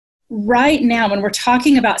right now, when we're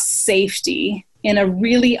talking about safety in a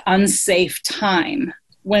really unsafe time,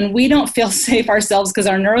 when we don't feel safe ourselves because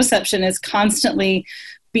our neuroception is constantly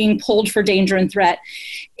being pulled for danger and threat,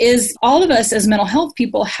 is all of us as mental health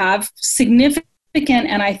people have significant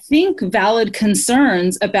and I think valid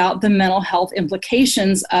concerns about the mental health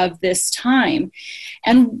implications of this time.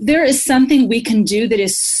 And there is something we can do that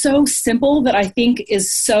is so simple that I think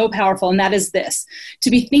is so powerful, and that is this: to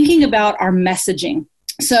be thinking about our messaging.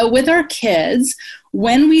 So with our kids,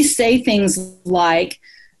 when we say things like,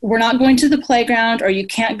 we're not going to the playground, or you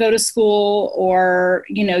can't go to school, or,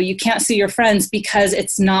 you can't see your friends because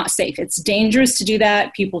it's not safe. It's dangerous to do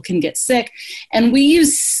that. People can get sick. And we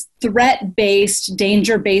use threat-based,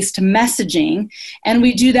 danger-based messaging, and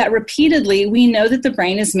we do that repeatedly. We know that the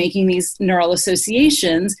brain is making these neural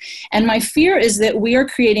associations. And my fear is that we are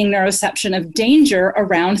creating neuroception of danger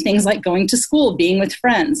around things like going to school, being with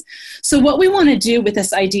friends. So what we want to do with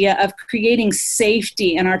this idea of creating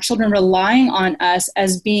safety and our children relying on us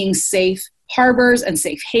as being safe harbors and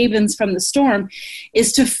safe havens from the storm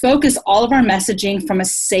is to focus all of our messaging from a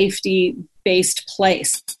safety-based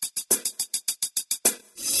place.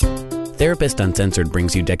 Therapist Uncensored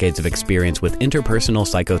brings you decades of experience with interpersonal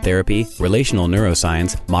psychotherapy, relational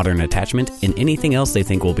neuroscience, modern attachment, and anything else they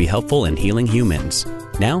think will be helpful in healing humans.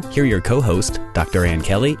 Now, here are your co-hosts, Dr. Ann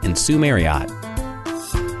Kelly and Sue Marriott.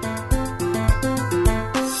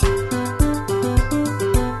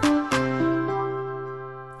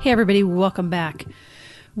 Hey everybody, welcome back.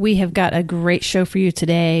 We have got a great show for you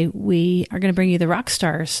today. We are going to bring you the rock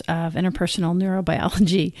stars of interpersonal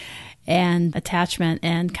neurobiology and attachment,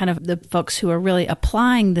 and kind of the folks who are really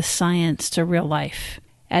applying the science to real life.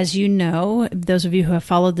 As you know, those of you who have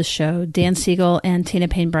followed the show, Dan Siegel and Tina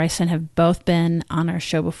Payne-Bryson have both been on our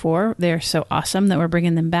show before. They're so awesome that we're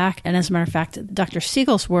bringing them back. And as a matter of fact, Dr.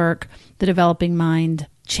 Siegel's work, The Developing Mind,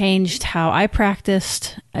 changed how I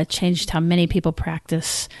practiced. It changed how many people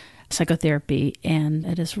practice psychotherapy, and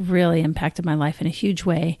it has really impacted my life in a huge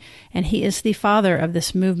way. And he is the father of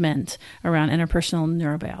this movement around interpersonal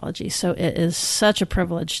neurobiology. So it is such a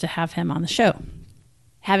privilege to have him on the show.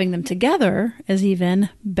 Having them together is even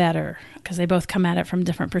better because they both come at it from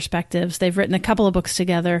different perspectives. They've written a couple of books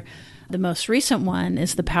together. The most recent one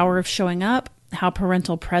is The Power of Showing Up: How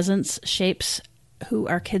Parental Presence Shapes Who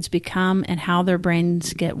Our Kids Become and How Their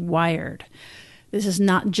Brains Get Wired. This is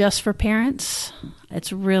not just for parents.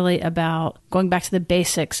 It's really about going back to the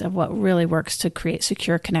basics of what really works to create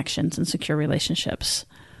secure connections and secure relationships.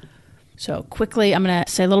 So quickly, I'm going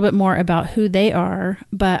to say a little bit more about who they are,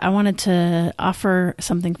 but I wanted to offer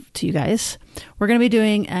something to you guys. We're going to be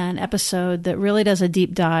doing an episode that really does a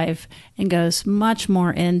deep dive and goes much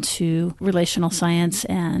more into relational science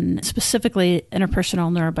and specifically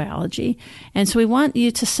interpersonal neurobiology. And so we want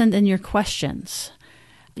you to send in your questions.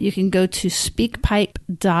 You can go to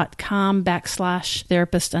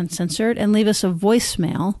speakpipe.com/therapist uncensored and leave us a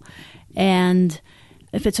voicemail. And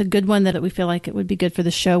if it's a good one that we feel like it would be good for the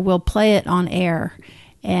show, we'll play it on air.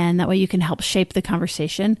 And that way you can help shape the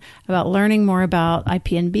conversation about learning more about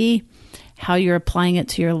IPNB, how you're applying it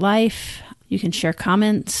to your life. You can share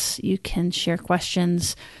comments. You can share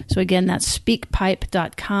questions. So again, that's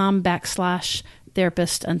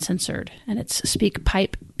speakpipe.com/therapist uncensored. And it's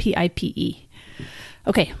speakpipe, P-I-P-E.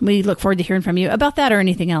 Okay, we look forward to hearing from you about that or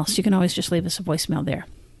anything else. You can always just leave us a voicemail there.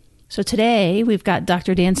 So today we've got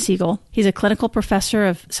Dr. Dan Siegel. He's a clinical professor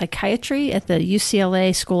of psychiatry at the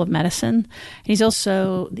UCLA School of Medicine. And he's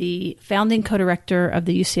also the founding co-director of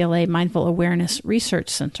the UCLA Mindful Awareness Research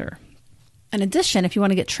Center. In addition, if you want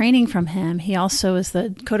to get training from him, he also is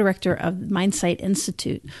the co-director of MindSight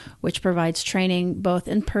Institute, which provides training both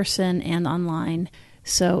in person and online.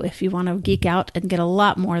 So if you want to geek out and get a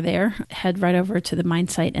lot more there, head right over to the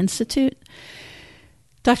MindSight Institute.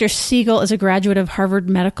 Dr. Siegel is a graduate of Harvard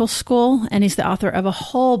Medical School, and he's the author of a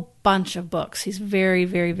whole bunch of books. He's very,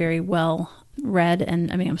 very, very well read,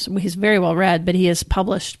 and he's very well read, but he is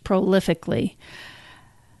published prolifically.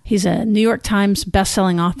 He's a New York Times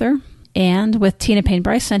bestselling author, and with Tina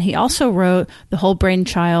Payne-Bryson, he also wrote The Whole Brain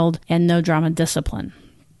Child and No Drama Discipline.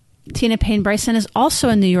 Tina Payne-Bryson is also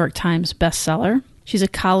a New York Times bestseller. She's a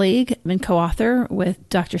colleague and co-author with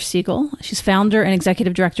Dr. Siegel. She's founder and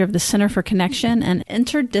executive director of the Center for Connection and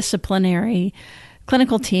Interdisciplinary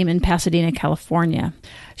Clinical Team in Pasadena, California.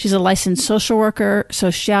 She's a licensed social worker,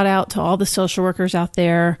 so shout out to all the social workers out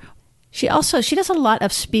there. She does a lot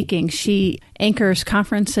of speaking. She anchors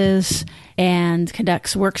conferences and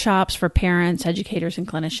conducts workshops for parents, educators, and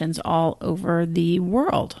clinicians all over the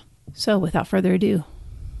world. So without further ado,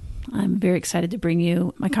 I'm very excited to bring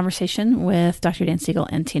you my conversation with Dr. Dan Siegel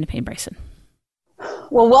and Tina Payne-Bryson.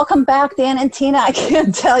 Well, welcome back, Dan and Tina. I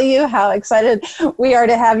can't tell you how excited we are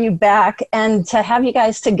to have you back, and to have you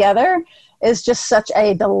guys together is just such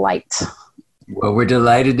a delight. Well, we're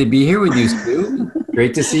delighted to be here with you, Sue.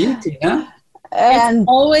 Great to see you, Tina. And it's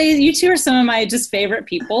always, you two are some of my just favorite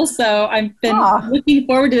people. So I've been looking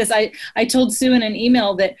forward to this. I told Sue in an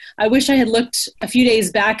email that I wish I had looked a few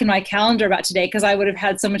days back in my calendar about today, because I would have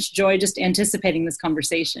had so much joy just anticipating this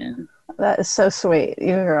conversation. That is so sweet.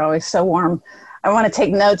 You're always so warm. I want to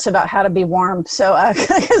take notes about how to be warm. So,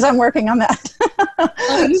 because I'm working on that.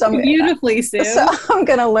 Beautifully, Sue. So I'm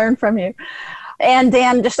going to learn from you. And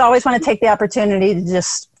Dan, just always want to take the opportunity to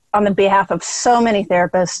just, on the behalf of so many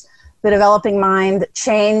therapists, the developing mind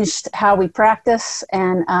changed how we practice.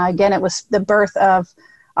 And again, it was the birth of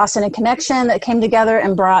Austin and Connection that came together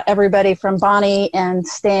and brought everybody from Bonnie and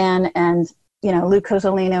Stan and, Luke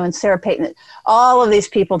Cozzolino and Sarah Payton, all of these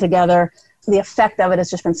people together. The effect of it has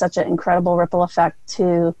just been such an incredible ripple effect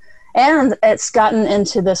too. And it's gotten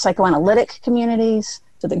into the psychoanalytic communities,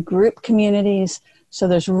 to the group communities. So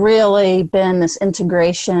there's really been this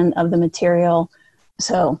integration of the material.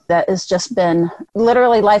 So that has just been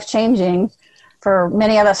literally life-changing for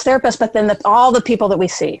many of us therapists, but then all the people that we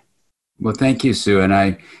see. Well, thank you, Sue.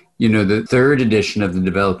 And the third edition of The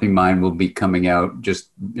Developing Mind will be coming out just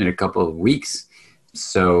in a couple of weeks.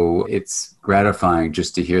 So it's gratifying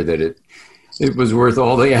just to hear that it was worth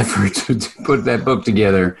all the effort to put that book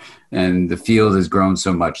together. And the field has grown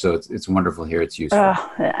so much. So it's wonderful here. It's useful.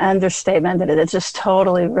 Understatement. It's just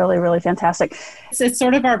totally, really, really fantastic. It's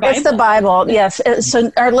sort of our Bible. It's the Bible, yes.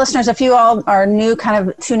 So our listeners, if you all are new kind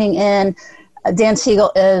of tuning in, Dan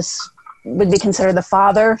Siegel would be considered the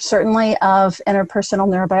father, certainly, of interpersonal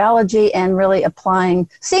neurobiology, and really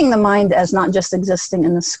seeing the mind as not just existing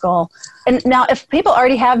in the skull. And now, if people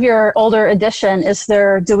already have your older edition,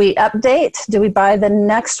 do we update? Do we buy the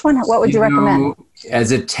next one? What would you recommend?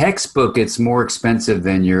 As a textbook, it's more expensive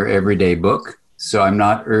than your everyday book. So I'm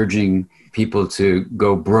not urging people to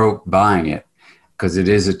go broke buying it, because it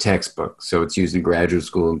is a textbook. So it's used in graduate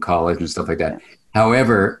school and college and stuff like that.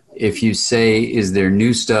 However, if you say, is there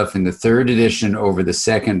new stuff in the third edition over the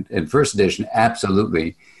second and first edition?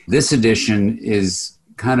 Absolutely. This edition is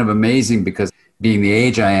kind of amazing because, being the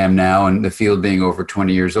age I am now and the field being over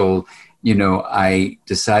 20 years old, I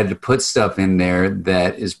decided to put stuff in there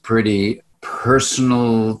that is pretty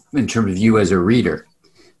personal in terms of you as a reader.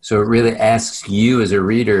 So it really asks you as a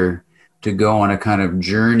reader to go on a kind of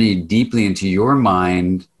journey deeply into your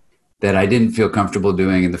mind that I didn't feel comfortable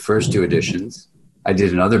doing in the first two editions. I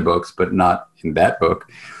did in other books, but not in that book.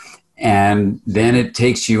 And then it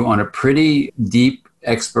takes you on a pretty deep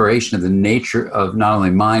exploration of the nature of not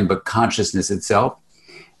only mind, but consciousness itself.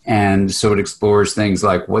 And so it explores things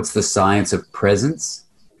like, what's the science of presence?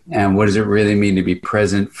 And what does it really mean to be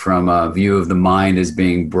present from a view of the mind as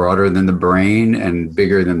being broader than the brain and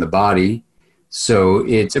bigger than the body? So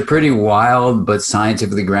it's a pretty wild but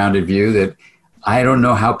scientifically grounded view that I don't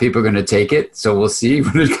know how people are going to take it. So we'll see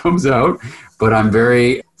when it comes out. But I'm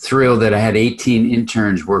very thrilled that I had 18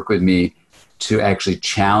 interns work with me to actually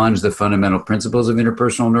challenge the fundamental principles of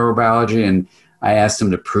interpersonal neurobiology. And I asked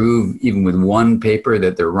them to prove, even with one paper,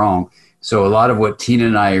 that they're wrong. So a lot of what Tina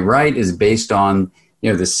and I write is based on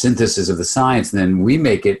the synthesis of the science. And then we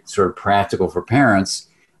make it sort of practical for parents.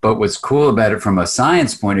 But what's cool about it from a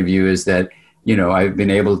science point of view is that, I've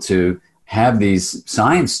been able to have these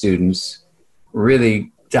science students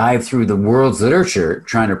really dive through the world's literature,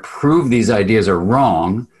 trying to prove these ideas are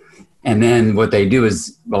wrong. And then what they do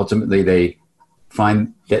is ultimately they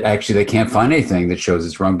find that actually they can't find anything that shows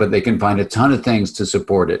it's wrong, but they can find a ton of things to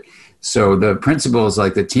support it. So the principles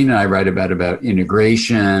like that Tina and I write about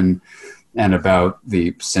integration and about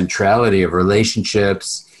the centrality of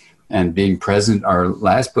relationships and being present, our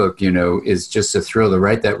last book, is just a thrill to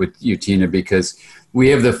write that with you, Tina, because we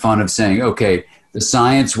have the fun of saying, okay, the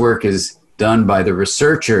science work is done by the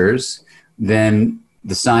researchers, then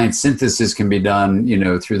the science synthesis can be done,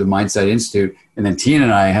 through the Mindsight Institute. And then Tina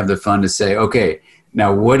and I have the fun to say, okay,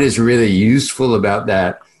 now what is really useful about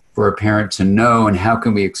that for a parent to know, and how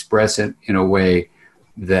can we express it in a way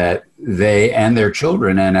that they and their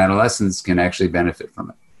children and adolescents can actually benefit from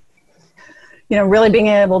it? Really being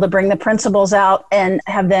able to bring the principles out and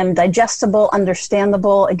have them digestible,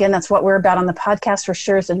 understandable. Again, that's what we're about on the podcast for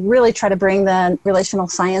sure, is to really try to bring the relational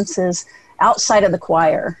sciences outside of the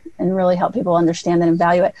choir and really help people understand and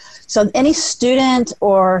value it. So any student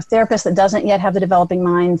or therapist that doesn't yet have the developing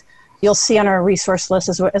mind, you'll see on our resource list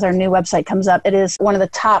as our new website comes up, it is one of the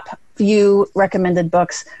top few recommended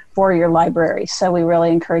books for your library. So we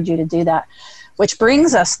really encourage you to do that. Which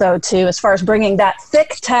brings us, though, to, as far as bringing that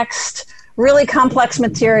thick text really complex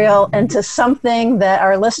material into something that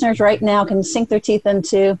our listeners right now can sink their teeth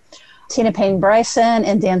into. Tina Payne-Bryson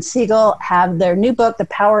and Dan Siegel have their new book, The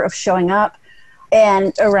Power of Showing Up,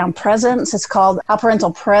 and around presence. It's called How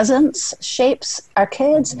Parental Presence Shapes Our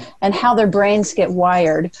Kids and How Their Brains Get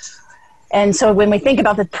Wired. And so when we think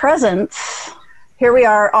about the presence, here we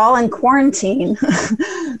are all in quarantine.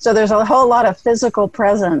 So there's a whole lot of physical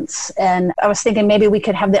presence. And I was thinking maybe we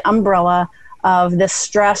could have the umbrella of this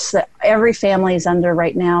stress that every family is under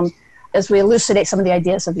right now as we elucidate some of the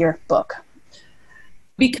ideas of your book.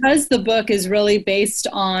 Because the book is really based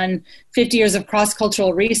on 50 years of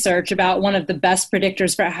cross-cultural research about one of the best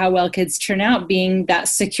predictors for how well kids turn out being that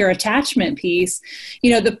secure attachment piece,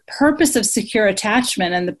 the purpose of secure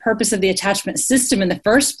attachment and the purpose of the attachment system in the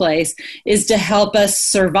first place is to help us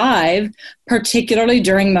survive, particularly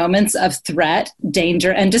during moments of threat,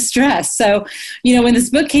 danger, and distress. So, when this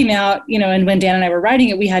book came out, and when Dan and I were writing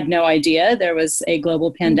it, we had no idea there was a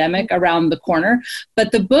global pandemic around the corner.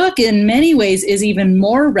 But the book, in many ways, is even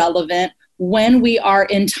more relevant when we are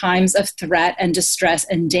in times of threat and distress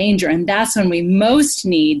and danger. And that's when we most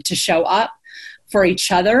need to show up for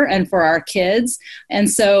each other and for our kids. And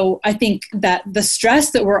so I think that the stress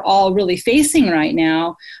that we're all really facing right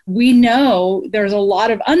now, we know there's a lot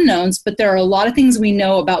of unknowns, but there are a lot of things we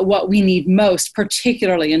know about what we need most,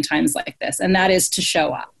 particularly in times like this, and that is to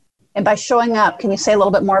show up. And by showing up, can you say a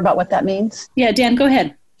little bit more about what that means? Yeah, Dan, go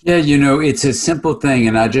ahead. Yeah, it's a simple thing.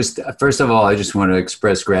 And first of all, I just want to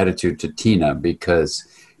express gratitude to Tina, because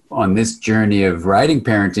on this journey of writing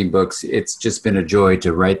parenting books, it's just been a joy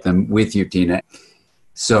to write them with you, Tina.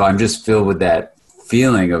 So I'm just filled with that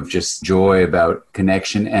feeling of just joy about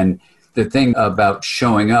connection. And the thing about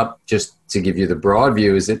showing up, just to give you the broad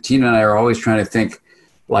view, is that Tina and I are always trying to think,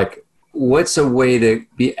 like, what's a way to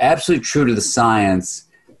be absolutely true to the science,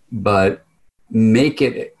 but make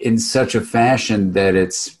it in such a fashion that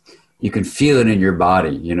you can feel it in your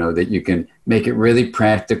body, that you can make it really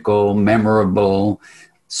practical, memorable.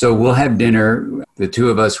 So we'll have dinner, the two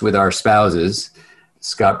of us with our spouses,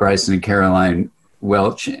 Scott Bryson and Caroline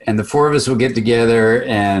Welch, and the four of us will get together,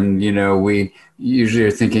 and, we usually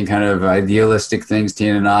are thinking kind of idealistic things,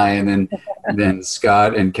 Tina and I, and then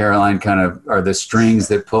Scott and Caroline kind of are the strings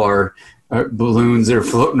that pull our balloons that are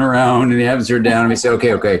floating around in the atmosphere down, and we say,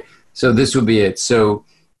 okay, so this will be it. So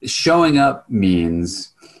showing up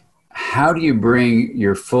means, how do you bring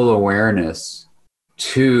your full awareness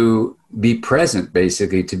to be present,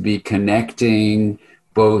 basically, to be connecting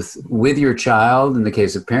both with your child in the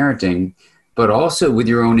case of parenting, but also with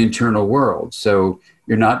your own internal world. So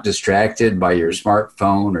you're not distracted by your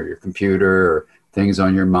smartphone or your computer or things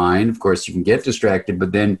on your mind. Of course, you can get distracted,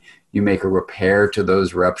 but then you make a repair to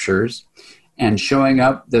those ruptures. And showing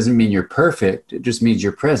up doesn't mean you're perfect. It just means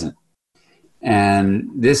you're present.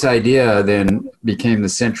 And this idea then became the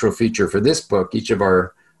central feature for this book. Each of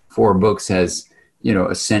our 4 books has,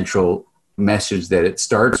 a central message that it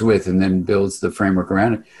starts with and then builds the framework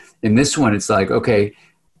around it. In this one, it's like, okay,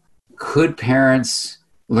 could parents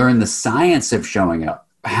learn the science of showing up?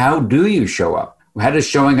 How do you show up? How does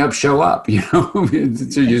showing up show up?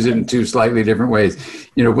 To use it in 2 slightly different ways.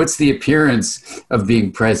 What's the appearance of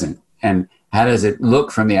being present? And how does it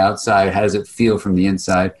look from the outside? How does it feel from the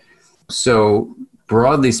inside? So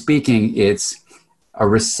broadly speaking, it's a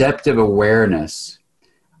receptive awareness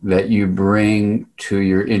that you bring to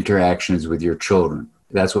your interactions with your children.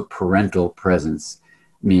 That's what parental presence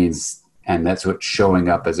means, and that's what showing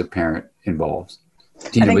up as a parent involves. I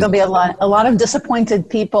think there'll be a lot of disappointed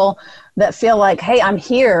people that feel like, hey, I'm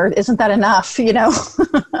here. Isn't that enough? Wait. I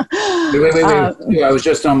was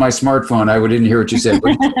just on my smartphone. I didn't hear what you said.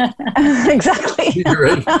 Exactly.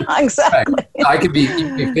 Right? Exactly. Right. I could be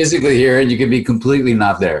physically here and you could be completely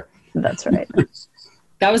not there. That's right.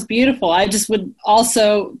 That was beautiful. I just would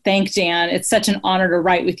also thank Dan. It's such an honor to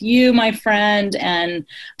write with you, my friend, and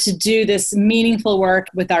to do this meaningful work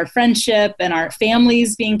with our friendship and our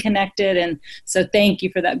families being connected. And so thank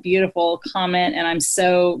you for that beautiful comment. And I'm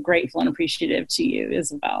so grateful and appreciative to you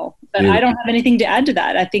as well. But I don't have anything to add to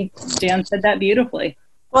that. I think Dan said that beautifully.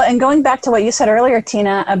 Well, and going back to what you said earlier,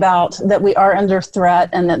 Tina, about that we are under threat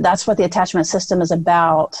and that's what the attachment system is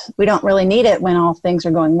about. We don't really need it when all things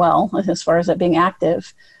are going well, as far as it being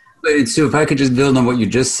active. But Sue, if I could just build on what you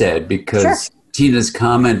just said, because Sure. Tina's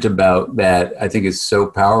comment about that, I think is so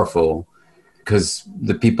powerful, because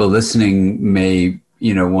the people listening may,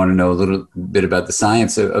 want to know a little bit about the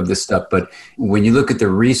science of this stuff. But when you look at the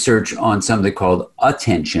research on something called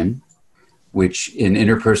attention, which in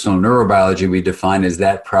interpersonal neurobiology we define as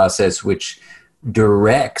that process which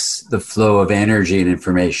directs the flow of energy and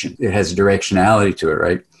information. It has a directionality to it,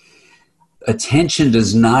 right? attention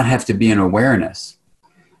does not have to be an awareness.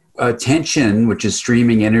 Attention, which is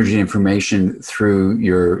streaming energy information through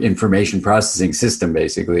your information processing system,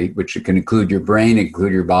 basically, which can include your brain,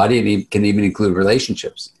 include your body, and it can even include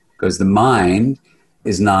relationships, because the mind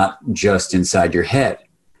is not just inside your head.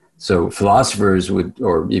 So philosophers would,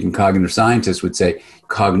 or even cognitive scientists would say,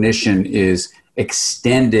 cognition is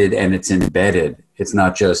extended and it's embedded. It's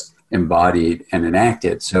not just embodied and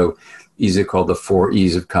enacted. So these are called the 4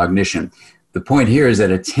 E's of cognition. The point here is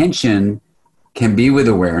that attention can be with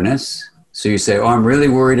awareness. So you say, oh, I'm really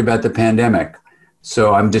worried about the pandemic,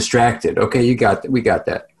 so I'm distracted. Okay, we got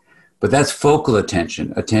that. But that's focal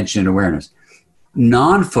attention and awareness.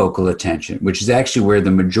 Non-focal attention, which is actually where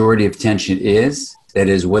the majority of attention is, that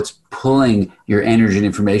is what's pulling your energy and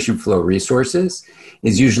information flow resources,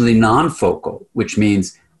 is usually non-focal, which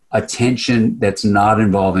means attention that's not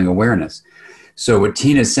involving awareness. So what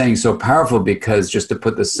Tina is saying is so powerful, because just to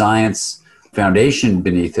put the science foundation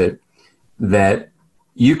beneath it, that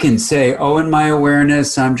you can say, oh, in my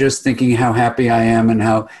awareness, I'm just thinking how happy I am and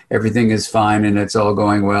how everything is fine and it's all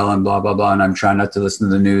going well and blah, blah, blah. And I'm trying not to listen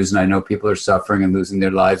to the news, and I know people are suffering and losing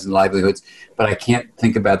their lives and livelihoods, but I can't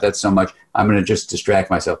think about that so much. I'm going to just distract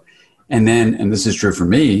myself. And then, and this is true for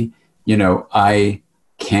me, I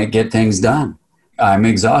can't get things done. I'm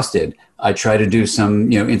exhausted. I try to do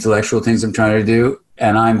some, intellectual things I'm trying to do,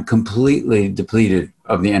 and I'm completely depleted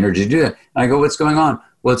of the energy to do that. And I go, what's going on?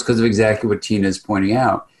 Well, it's because of exactly what Tina is pointing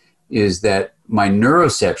out, is that my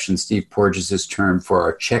neuroception, Steve Porges' term for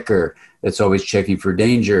our checker that's always checking for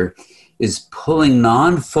danger, is pulling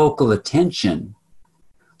non-focal attention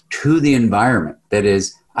to the environment. That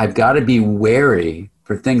is, I've got to be wary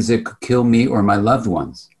for things that could kill me or my loved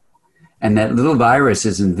ones. And that little virus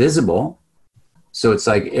is invisible. So it's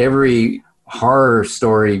like every horror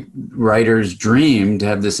story writer's dream to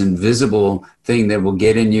have this invisible thing that will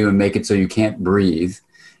get in you and make it so you can't breathe.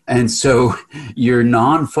 And so your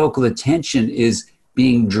non-focal attention is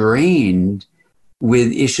being drained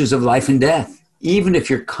with issues of life and death, even if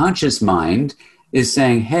your conscious mind is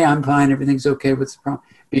saying, hey, I'm fine, everything's okay, what's the problem?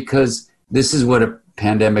 Because this is what a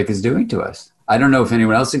pandemic is doing to us. I don't know if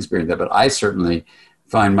anyone else experienced that, but I certainly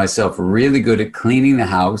find myself really good at cleaning the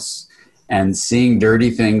house and seeing dirty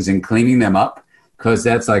things and cleaning them up, because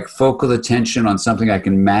that's like focal attention on something I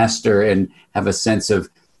can master and have a sense of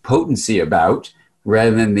potency about,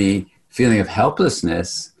 rather than the feeling of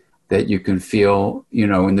helplessness that you can feel,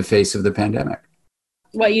 in the face of the pandemic.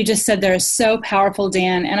 What you just said there is so powerful,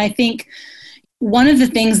 Dan. And I think one of the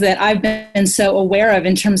things that I've been so aware of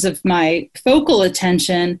in terms of my focal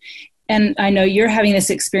attention, and I know you're having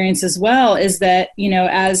this experience as well, is that,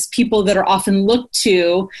 as people that are often looked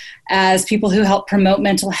to as people who help promote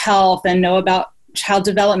mental health and know about child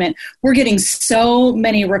development, we're getting so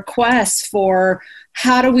many requests for,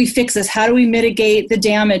 how do we fix this? How do we mitigate the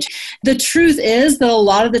damage? The truth is that a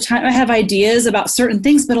lot of the time I have ideas about certain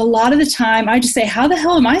things, but a lot of the time I just say, how the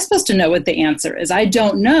hell am I supposed to know what the answer is? I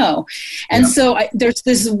don't know. And so there's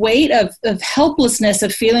this weight of helplessness,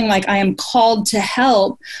 of feeling like I am called to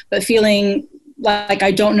help, but feeling like I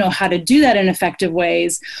don't know how to do that in effective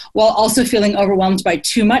ways, while also feeling overwhelmed by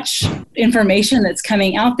too much information that's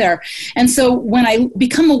coming out there. And so when I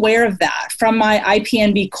become aware of that from my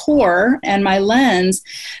IPNB core and my lens,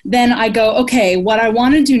 then I go, okay, what I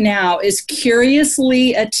want to do now is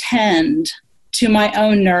curiously attend to my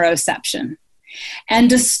own neuroception and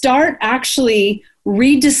to start actually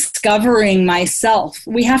rediscovering myself.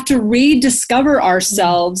 We have to rediscover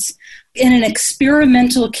ourselves in an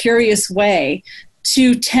experimental, curious way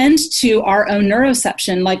to tend to our own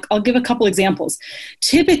neuroception. Like, I'll give a couple examples.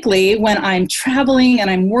 Typically, when I'm traveling and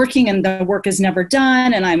I'm working and the work is never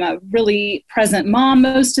done and I'm a really present mom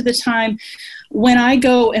most of the time, when I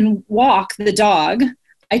go and walk the dog,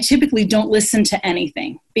 I typically don't listen to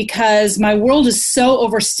anything, because my world is so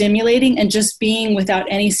overstimulating, and just being without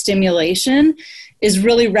any stimulation is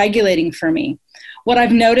really regulating for me. What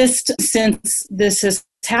I've noticed since this has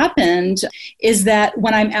happened is that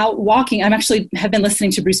when I'm out walking, I'm actually have been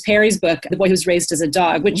listening to Bruce Perry's book, The Boy Who Was Raised as a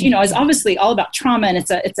Dog, which, is obviously all about trauma, and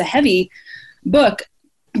it's a heavy book.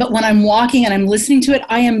 But when I'm walking and I'm listening to it,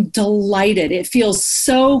 I am delighted. It feels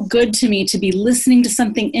so good to me to be listening to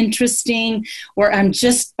something interesting where I'm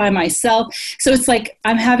just by myself. So it's like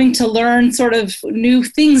I'm having to learn sort of new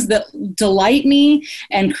things that delight me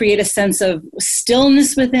and create a sense of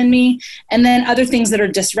stillness within me, and then other things that are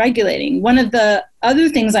dysregulating. One of the other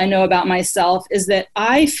things I know about myself is that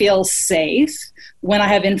I feel safe when I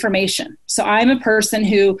have information. So I'm a person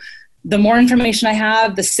who, the more information I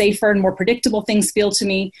have, the safer and more predictable things feel to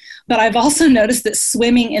me. But I've also noticed that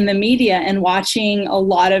swimming in the media and watching a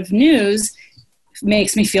lot of news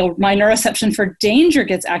makes me feel, my neuroception for danger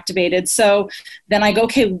gets activated. So then I go,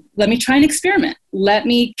 okay, let me try an experiment. Let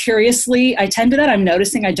me curiously attend to that. I'm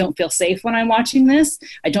noticing I don't feel safe when I'm watching this.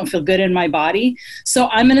 I don't feel good in my body. So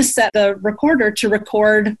I'm going to set the recorder to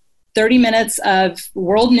record 30 minutes of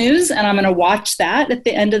world news, and I'm going to watch that at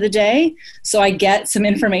the end of the day. So I get some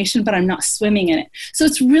information, but I'm not swimming in it. So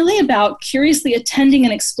it's really about curiously attending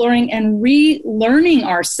and exploring and relearning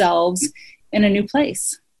ourselves in a new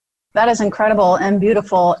place. That is incredible and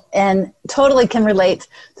beautiful and totally can relate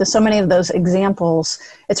to so many of those examples.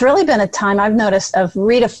 It's really been a time I've noticed of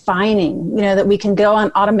redefining, that we can go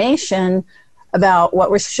on automation about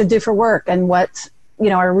what we should do for work and what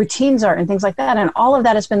our routines are and things like that. And all of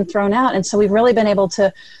that has been thrown out. And so we've really been able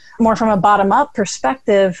to, more from a bottom-up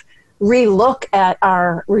perspective, relook at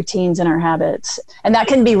our routines and our habits. And that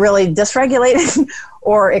can be really dysregulated,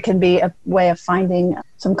 or it can be a way of finding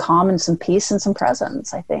some calm and some peace and some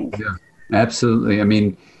presence, I think. Yeah, absolutely. I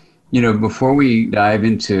mean, before we dive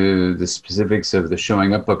into the specifics of the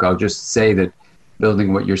Showing Up book, I'll just say that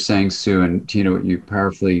building what you're saying, Sue, and Tina, what you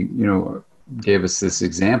powerfully, gave us this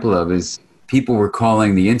example of is people were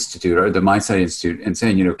calling the Institute or the Mindsight Institute and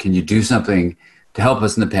saying, can you do something to help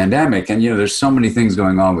us in the pandemic? And, there's so many things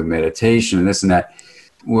going on with meditation and this and that.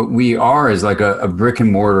 What we are is like a brick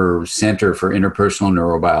and mortar center for interpersonal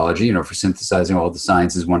neurobiology, for synthesizing all the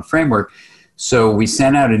sciences, one framework. So we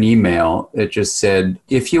sent out an email that just said,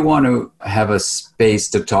 if you want to have a space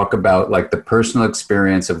to talk about like the personal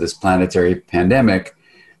experience of this planetary pandemic,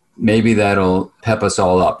 maybe that'll pep us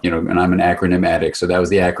all up, and I'm an acronym addict. So that was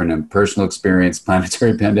the acronym, Personal Experience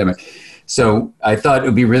Planetary Pandemic. So I thought it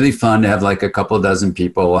would be really fun to have like a couple dozen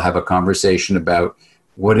people have a conversation about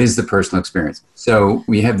what is the personal experience. So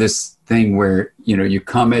we have this thing where, you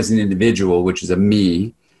come as an individual, which is a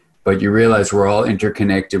me, but you realize we're all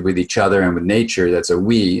interconnected with each other and with nature. That's a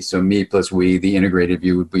we. So me plus we, the integrated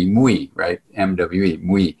view would be MWE, right? MWE,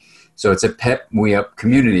 MWE. So it's a pep MWE up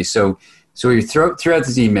community. So we threw out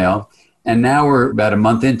this email, and now we're about a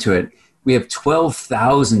month into it. We have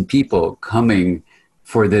 12,000 people coming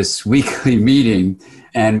for this weekly meeting,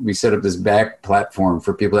 and we set up this back platform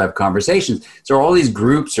for people to have conversations. So all these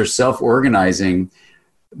groups are self-organizing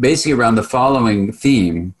basically around the following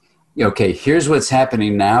theme. Okay, here's what's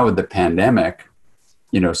happening now with the pandemic,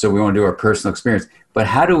 so we want to do our personal experience. But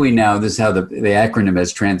how do we now, this is how the acronym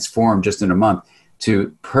has transformed just in a month,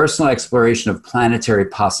 to personal exploration of planetary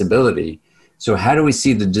possibility. So how do we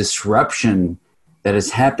see the disruption that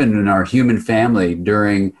has happened in our human family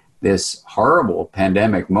during this horrible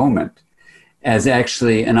pandemic moment as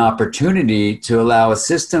actually an opportunity to allow a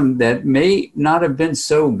system that may not have been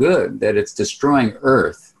so good, that it's destroying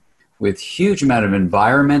Earth with huge amount of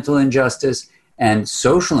environmental injustice and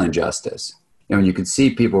social injustice. You can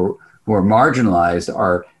see people who are marginalized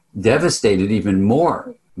are devastated even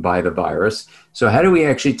more by the virus. So how do we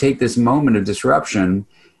actually take this moment of disruption,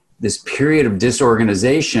 this period of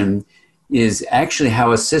disorganization, is actually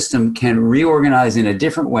how a system can reorganize in a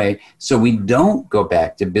different way so we don't go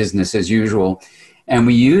back to business as usual. And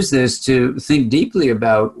we use this to think deeply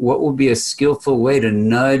about what will be a skillful way to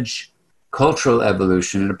nudge cultural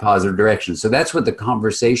evolution in a positive direction. So that's what the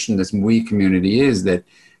conversation, this we community is, that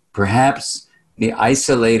perhaps the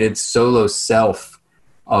isolated solo self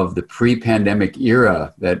of the pre-pandemic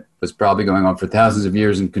era that was probably going on for thousands of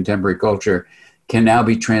years in contemporary culture can now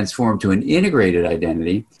be transformed to an integrated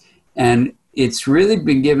identity. And it's really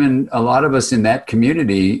been given a lot of us in that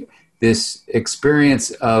community this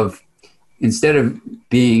experience of, instead of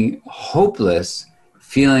being hopeless,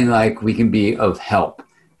 feeling like we can be of help,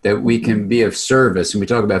 that we can be of service. And we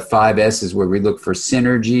talk about 5 S's where we look for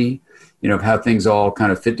synergy, of how things all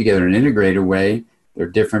kind of fit together in an integrated way. They're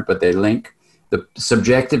different, but they link. The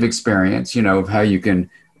subjective experience, of how you can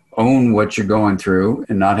own what you're going through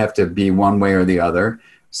and not have to be one way or the other.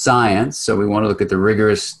 Science, so we want to look at the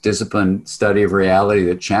rigorous disciplined study of reality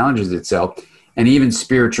that challenges itself, and even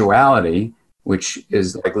spirituality, which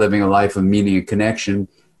is like living a life of meaning and connection.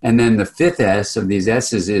 And then the 5th S of these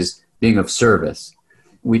S's is being of service.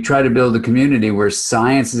 We try to build a community where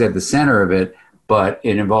science is at the center of it, but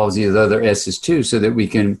it involves these other S's too, so that we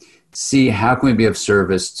can see how can we be of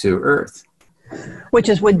service to Earth. Which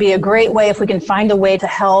would be a great way, if we can find a way to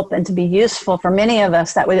help and to be useful for many of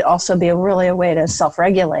us, that would also be a way to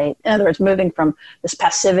self-regulate. In other words, moving from this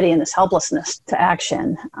passivity and this helplessness to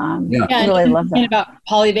action. I really love that. And about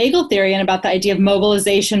polyvagal theory and about the idea of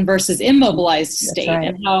mobilization versus immobilized state, right,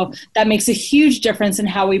 and how that makes a huge difference in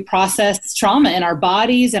how we process trauma in our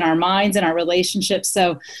bodies and our minds and our relationships.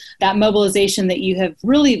 So that mobilization that you have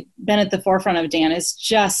really been at the forefront of, Dan, is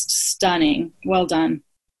just stunning. Well done.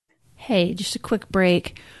 Hey, just a quick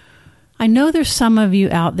break. I know there's some of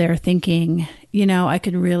you out there thinking, I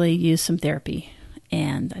could really use some therapy,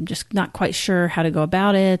 and I'm just not quite sure how to go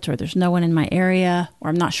about it, or there's no one in my area,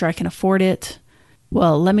 or I'm not sure I can afford it.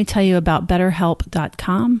 Well, let me tell you about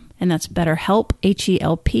BetterHelp.com, and that's BetterHelp,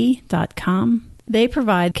 HELP.com. They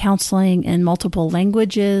provide counseling in multiple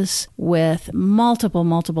languages with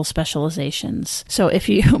multiple specializations. So if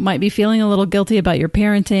you might be feeling a little guilty about your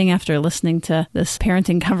parenting after listening to this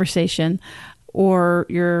parenting conversation, or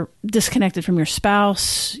you're disconnected from your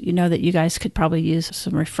spouse, you know that you guys could probably use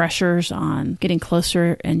some refreshers on getting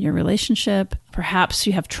closer in your relationship. Perhaps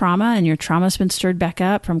you have trauma and your trauma's been stirred back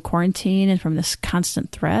up from quarantine and from this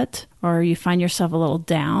constant threat, or you find yourself a little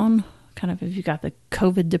down, kind of if you got the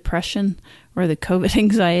COVID depression or the COVID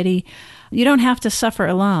anxiety. You don't have to suffer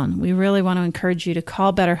alone. We really want to encourage you to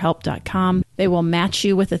call BetterHelp.com. They will match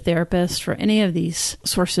you with a therapist for any of these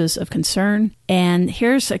sources of concern. And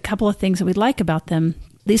here's a couple of things that we like about them.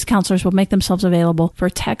 These counselors will make themselves available for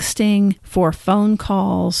texting, for phone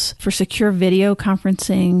calls, for secure video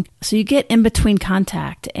conferencing. So you get in between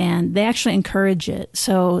contact, and they actually encourage it.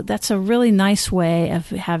 So that's a really nice way of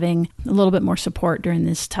having a little bit more support during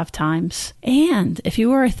these tough times. And if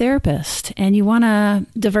you are a therapist and you want to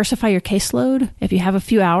diversify your caseload, if you have a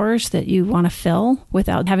few hours that you want to fill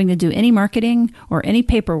without having to do any marketing or any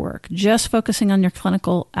paperwork, just focusing on your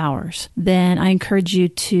clinical hours, then I encourage you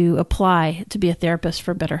to apply to be a therapist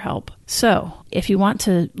for BetterHelp. So if you want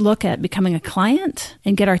to look at becoming a client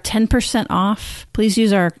and get our 10% off, please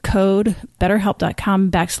use our code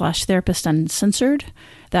BetterHelp.com/therapist uncensored.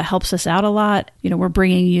 That helps us out a lot. We're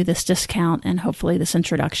bringing you this discount and hopefully this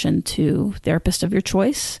introduction to therapist of your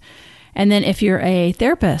choice. And then if you're a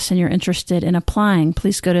therapist and you're interested in applying,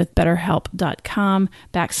 please go to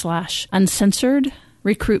BetterHelp.com/uncensored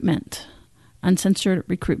recruitment. Uncensored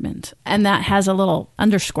recruitment. And that has a little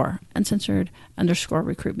underscore, uncensored _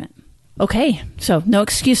 recruitment. Okay, so no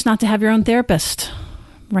excuse not to have your own therapist.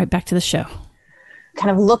 Right back to the show.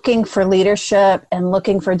 Kind of looking for leadership and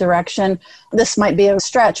looking for direction. This might be a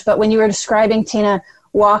stretch, but when you were describing, Tina,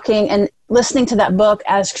 walking and listening to that book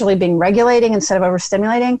actually being regulating instead of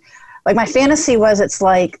overstimulating, like my fantasy was, it's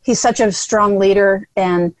like he's such a strong leader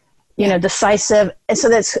and decisive. And so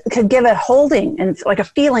that could give a holding and like a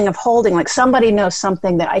feeling of holding, like somebody knows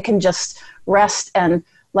something that I can just rest and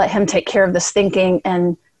let him take care of this thinking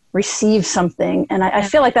and receive something. And I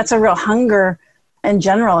feel like that's a real hunger in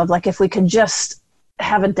general of like, if we could just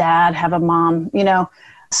have a dad, have a mom,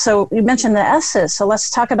 So you mentioned the S's. So let's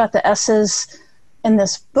talk about the S's in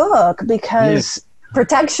this book, because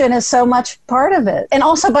protection is so much part of it. And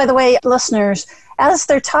also, by the way, listeners, as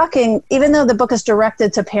they're talking, even though the book is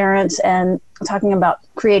directed to parents and talking about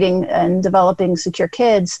creating and developing secure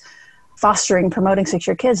kids, fostering, promoting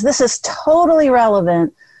secure kids, this is totally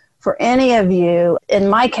relevant for any of you in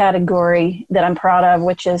my category that I'm proud of,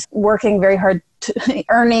 which is working very hard to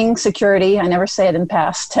earning security. I never say it in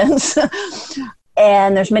past tense.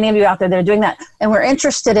 And there's many of you out there that are doing that. And we're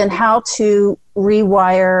interested in how to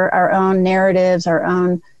rewire our own narratives, our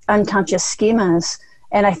own unconscious schemas.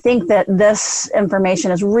 And I think that this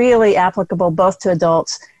information is really applicable both to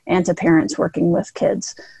adults and to parents working with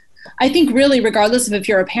kids. I think really, regardless of if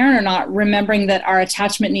you're a parent or not, remembering that our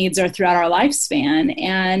attachment needs are throughout our lifespan,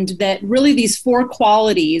 and that really these 4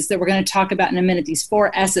 qualities that we're going to talk about in a minute, these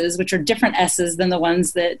 4 S's, which are different S's than the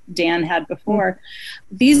ones that Dan had before,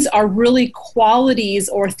 these are really qualities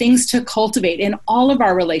or things to cultivate in all of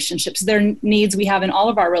our relationships. They're needs we have in all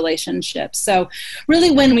of our relationships. So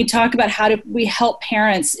really, when we talk about how do we help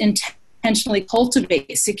parents intentionally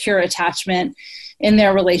cultivate secure attachment in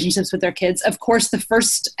their relationships with their kids, of course, the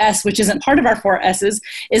first S, which isn't part of our 4 S's,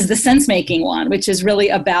 is the sense-making one, which is really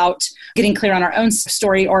about getting clear on our own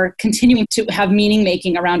story or continuing to have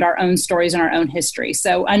meaning-making around our own stories and our own history.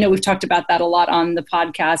 So I know we've talked about that a lot on the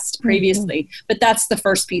podcast previously, but that's the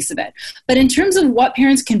first piece of it. But in terms of what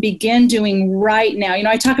parents can begin doing right now,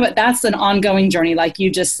 I talk about that's an ongoing journey, like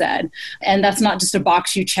you just said, and that's not just a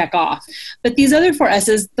box you check off. But these other 4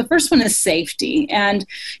 S's, the first one is safety. And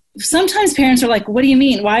sometimes parents are like, what do you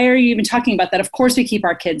mean? Why are you even talking about that? Of course, we keep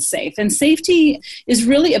our kids safe. And safety is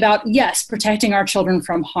really about, yes, protecting our children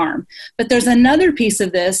from harm. But there's another piece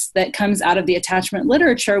of this that comes out of the attachment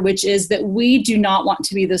literature, which is that we do not want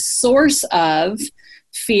to be the source of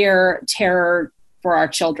fear, terror, for our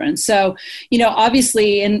children. So,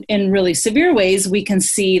 obviously in really severe ways, we can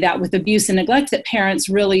see that with abuse and neglect that parents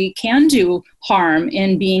really can do harm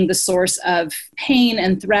in being the source of pain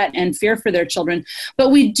and threat and fear for their children. But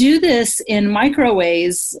we do this in micro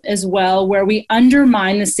ways as well, where we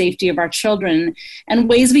undermine the safety of our children. And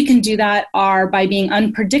ways we can do that are by being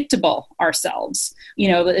unpredictable ourselves.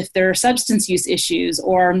 If there are substance use issues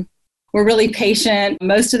or We're really patient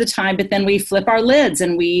most of the time, but then we flip our lids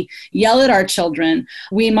and we yell at our children.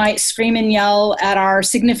 We might scream and yell at our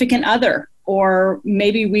significant other, or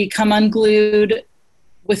maybe we come unglued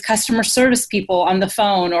with customer service people on the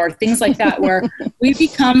phone or things like that, where we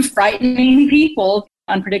become frightening people,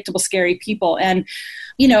 unpredictable, scary people. And,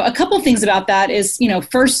 a couple of things about that is,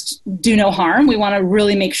 first, do no harm. We want to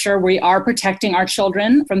really make sure we are protecting our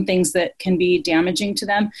children from things that can be damaging to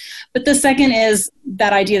them. But the second is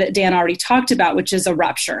that idea that Dan already talked about, which is a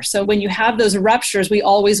rupture. So when you have those ruptures, we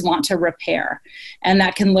always want to repair. And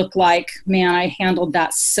that can look like, man, I handled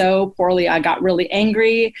that so poorly. I got really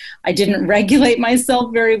angry. I didn't regulate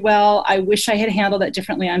myself very well. I wish I had handled that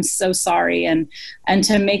differently. I'm so sorry. And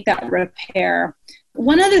to make that repair.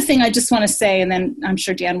 One other thing I just want to say, and then I'm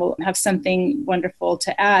sure Dan will have something wonderful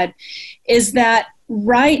to add, is that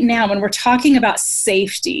right now when we're talking about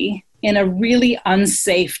safety in a really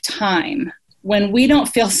unsafe time, when we don't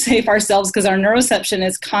feel safe ourselves because our neuroception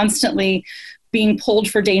is constantly being pulled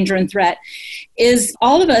for danger and threat, is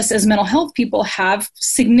all of us as mental health people have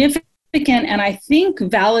significant and I think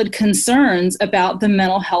valid concerns about the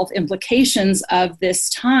mental health implications of this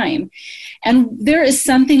time. And there is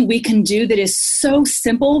something we can do that is so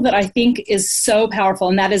simple that I think is so powerful,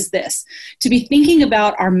 and that is this: to be thinking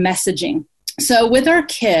about our messaging. So with our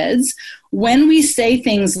kids, when we say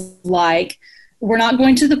things like, we're not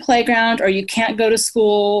going to the playground, or you can't go to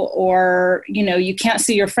school, or, you can't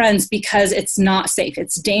see your friends because it's not safe.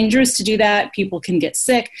 It's dangerous to do that. People can get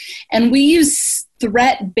sick. And we use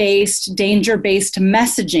threat-based, danger-based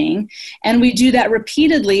messaging, and we do that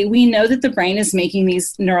repeatedly. We know that the brain is making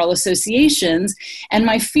these neural associations, and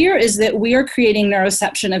my fear is that we are creating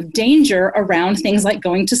neuroception of danger around things like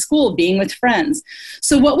going to school, being with friends.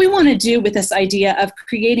 So what we want to do with this idea of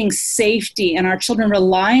creating safety and our children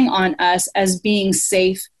relying on us as being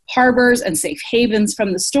safe harbors and safe havens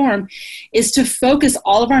from the storm is to focus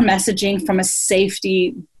all of our messaging from a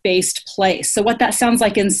safety-based place. So what that sounds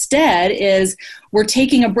like instead is we're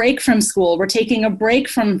taking a break from school, we're taking a break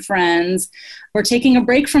from friends, we're taking a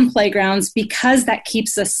break from playgrounds because that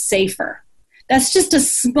keeps us safer. That's just a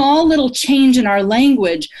small little change in our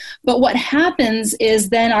language. But what happens is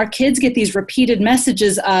then our kids get these repeated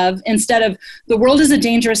messages of, instead of the world is a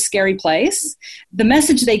dangerous, scary place, the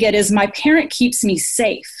message they get is my parent keeps me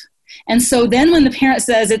safe. And so then when the parent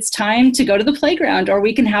says it's time to go to the playground, or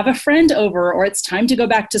we can have a friend over, or it's time to go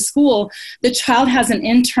back to school, the child has an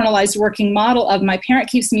internalized working model of my parent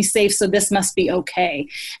keeps me safe, so this must be okay.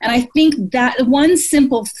 And I think that one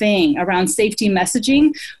simple thing around safety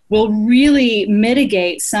messaging will really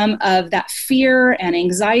mitigate some of that fear and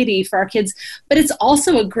anxiety for our kids. But it's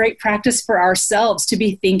also a great practice for ourselves to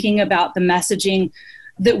be thinking about the messaging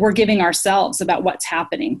that we're giving ourselves about what's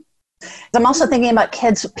happening. I'm also thinking about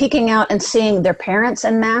kids peeking out and seeing their parents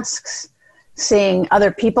in masks, seeing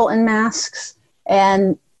other people in masks,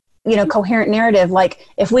 and, coherent narrative. Like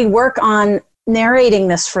if we work on narrating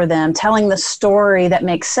this for them, telling the story that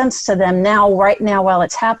makes sense to them right now while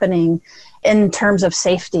it's happening in terms of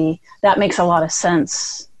safety, that makes a lot of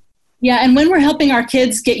sense. Yeah, and when we're helping our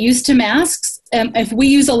kids get used to masks, if we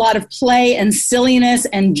use a lot of play and silliness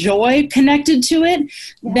and joy connected to it,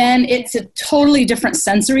 then it's a totally different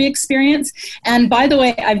sensory experience. And by the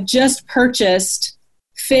way, I've just purchased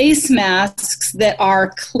face masks that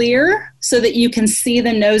are clear so that you can see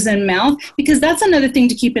the nose and mouth, because that's another thing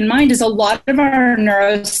to keep in mind is a lot of our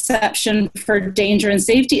neuroception for danger and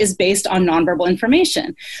safety is based on nonverbal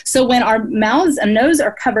information. So when our mouths and nose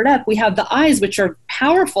are covered up, we have the eyes, which are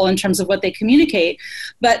powerful in terms of what they communicate.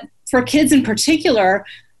 But for kids in particular,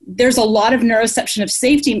 there's a lot of neuroception of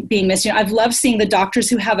safety being missed. I've loved seeing the doctors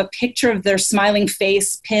who have a picture of their smiling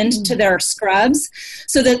face pinned to their scrubs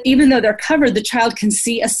so that even though they're covered, the child can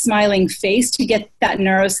see a smiling face to get that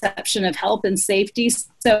neuroception of help and safety.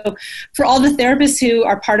 So for all the therapists who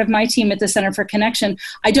are part of my team at the Center for Connection,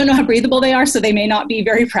 I don't know how breathable they are, so they may not be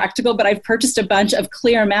very practical, but I've purchased a bunch of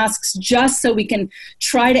clear masks just so we can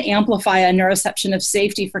try to amplify a neuroception of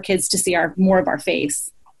safety for kids to see more of our face.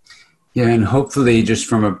 Yeah, and hopefully just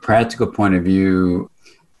from a practical point of view,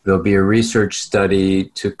 there'll be a research study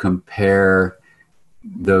to compare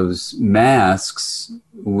those masks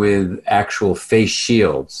with actual face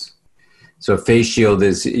shields. So a face shield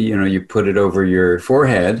is, you put it over your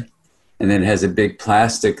forehead and then it has a big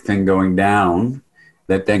plastic thing going down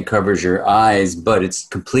that then covers your eyes, but it's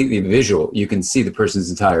completely visual. You can see the person's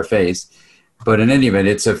entire face. But in any event,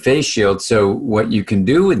 it's a face shield. So what you can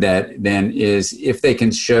do with that then is if they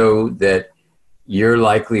can show that your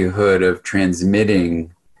likelihood of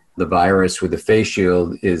transmitting the virus with a face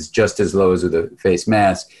shield is just as low as with a face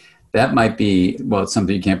mask, that might be, well, it's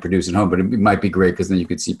something you can't produce at home, but it might be great because then you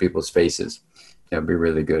could see people's faces. That would be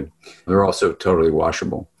really good. They're also totally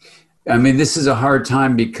washable. I mean, this is a hard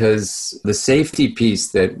time because the safety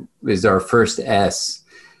piece that is our first S,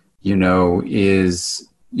 is,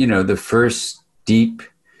 the first deep,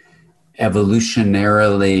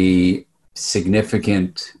 evolutionarily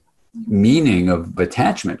significant meaning of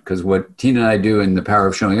attachment. Because what Tina and I do in The Power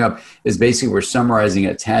of Showing Up is basically we're summarizing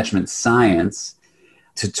attachment science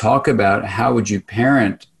to talk about how would you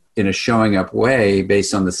parent in a showing up way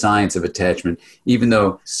based on the science of attachment. Even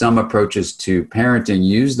though some approaches to parenting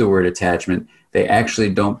use the word attachment, they actually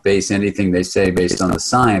don't base anything they say based on the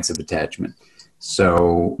science of attachment.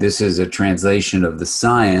 So this is a translation of the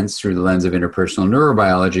science through the lens of interpersonal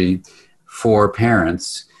neurobiology for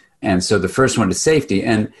parents. And so the first one is safety.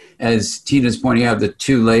 And as Tina's pointing out, the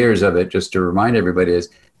two layers of it, just to remind everybody, is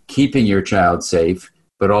keeping your child safe,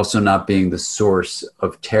 but also not being the source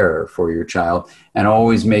of terror for your child, and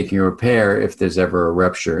always making a repair if there's ever a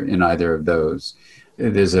rupture in either of those.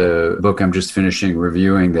 There's a book I'm just finishing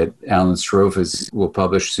reviewing that Alan Srofis will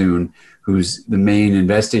publish soon, who's the main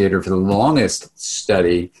investigator for the longest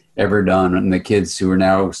study ever done on the kids who are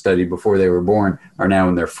now studied before they were born, are now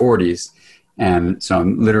in their 40s. And so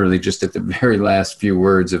I'm literally just at the very last few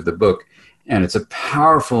words of the book. And it's a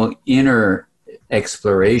powerful inner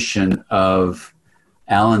exploration of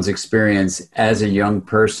Alan's experience as a young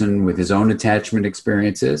person with his own attachment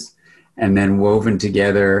experiences, and then woven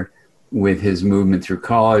together with his movement through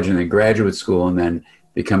college and then graduate school, and then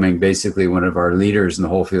becoming basically one of our leaders in the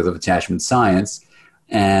whole field of attachment science.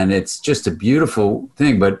 And it's just a beautiful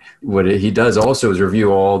thing. But what he does also is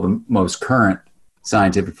review all the most current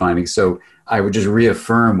scientific findings. So I would just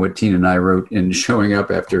reaffirm what Tina and I wrote in Showing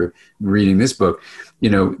Up after reading this book,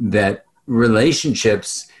 that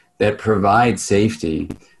relationships that provide safety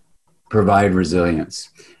provide resilience.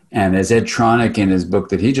 And as Ed Tronick in his book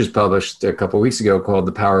that he just published a couple of weeks ago called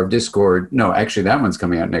The Power of Discord, no, actually that one's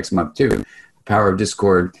coming out next month too, The Power of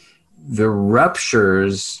Discord, the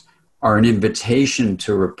ruptures are an invitation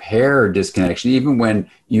to repair disconnection, even when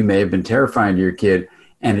you may have been terrifying to your kid.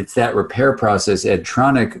 And it's that repair process. Ed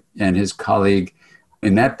Tronick and his colleague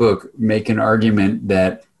in that book make an argument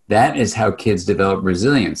that that is how kids develop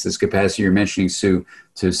resilience, this capacity you're mentioning, Sue,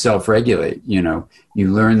 to self-regulate. You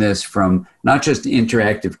learn this from not just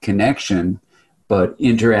interactive connection, but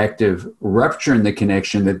interactive rupture in the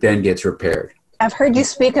connection that then gets repaired. I've heard you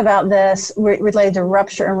speak about this related to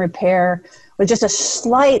rupture and repair with just a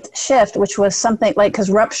slight shift, which was something like, because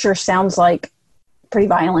rupture sounds like pretty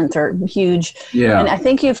violent or huge. Yeah. And I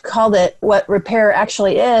think you've called it, what repair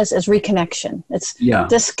actually is reconnection. It's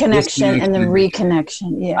disconnection and then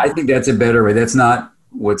reconnection. Yeah. I think that's a better way. That's not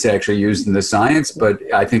what's actually used in the science, but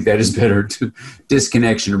I think that is better to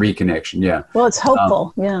disconnection, reconnection. Yeah. Well, it's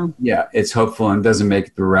hopeful. Yeah, it's hopeful and doesn't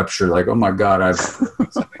make the rupture like, oh my God,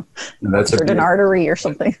 that's an artery or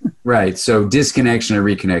something. Right. So disconnection and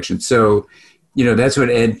reconnection. So, that's what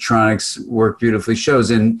Ed Tronick's work beautifully shows.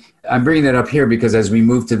 And I'm bringing that up here because as we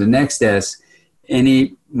move to the next S,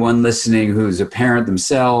 anyone listening who's a parent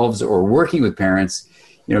themselves or working with parents,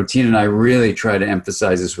 Tina and I really try to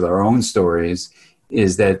emphasize this with our own stories,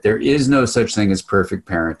 is that there is no such thing as perfect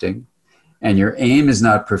parenting. And your aim is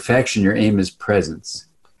not perfection. Your aim is presence.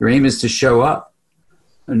 Your aim is to show up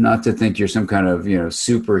and not to think you're some kind of,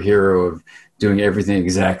 superhero of doing everything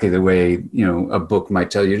exactly the way, a book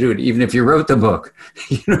might tell you to do it, even if you wrote the book,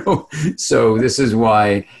 So this is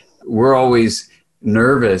why we're always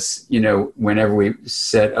nervous, whenever we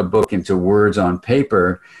set a book into words on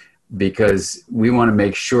paper, because we want to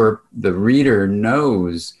make sure the reader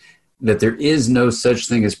knows that there is no such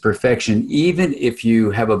thing as perfection. Even if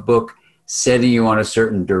you have a book setting you on a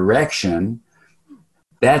certain direction,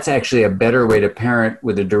 that's actually a better way to parent,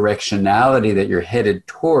 with a directionality that you're headed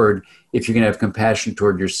toward, if you can have compassion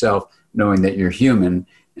toward yourself, knowing that you're human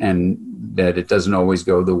and that it doesn't always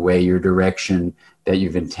go the way your direction that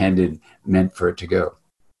you've intended meant for it to go.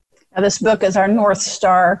 Now, this book is our North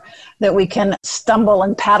Star that we can stumble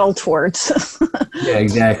and paddle towards. Yeah,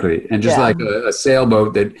 exactly. And just like a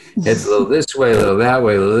sailboat that heads a little this way, a little that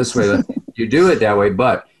way, a little this way, you do it that way.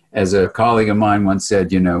 But as a colleague of mine once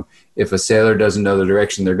said, if a sailor doesn't know the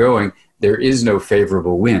direction they're going, there is no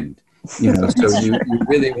favorable wind. So you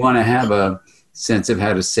really want to have a sense of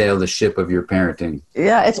how to sail the ship of your parenting.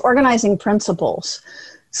 Yeah, it's organizing principles.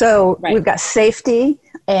 So We've got safety,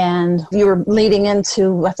 and you were leading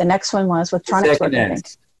into what the next one was with Tronick's work.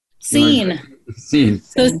 Seen. Seen.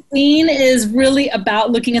 So seen is really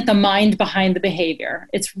about looking at the mind behind the behavior.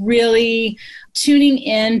 It's really tuning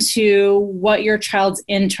into what your child's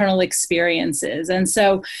internal experience is. And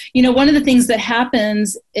so, one of the things that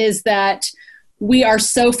happens is that we are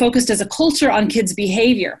so focused as a culture on kids'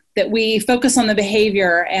 behavior that we focus on the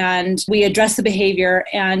behavior and we address the behavior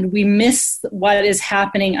and we miss what is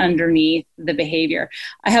happening underneath the behavior.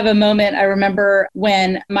 I have a moment, I remember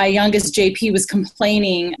when my youngest JP was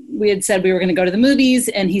complaining. We had said we were going to go to the movies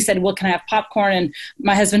and he said, well, can I have popcorn? And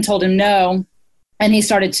my husband told him no. And he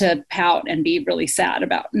started to pout and be really sad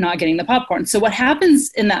about not getting the popcorn. So what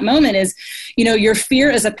happens in that moment is, your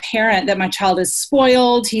fear as a parent that my child is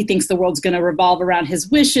spoiled, he thinks the world's going to revolve around his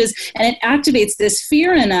wishes, and it activates this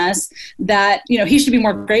fear in us that, he should be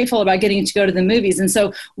more grateful about getting to go to the movies. And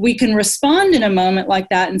so we can respond in a moment like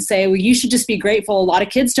that and say, well, you should just be grateful. A lot of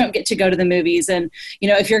kids don't get to go to the movies. And,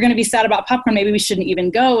 if you're going to be sad about popcorn, maybe we shouldn't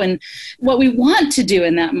even go. And what we want to do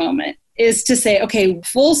in that moment is to say, okay,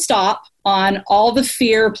 full stop on all the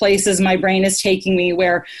fear places my brain is taking me,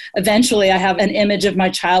 where eventually I have an image of my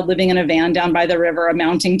child living in a van down by the river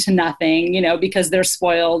amounting to nothing, because they're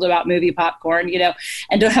spoiled about movie popcorn,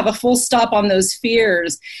 and to have a full stop on those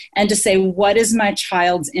fears and to say, what is my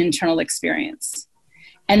child's internal experience?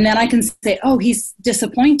 And then I can say, oh, he's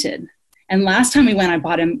disappointed. And last time we went, I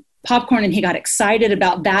bought him popcorn and he got excited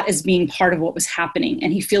about that as being part of what was happening,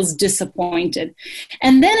 and he feels disappointed.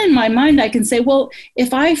 And then in my mind, I can say, well,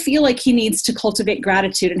 if I feel like he needs to cultivate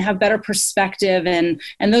gratitude and have better perspective and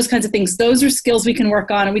those kinds of things, those are skills we can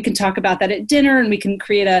work on, and we can talk about that at dinner, and we can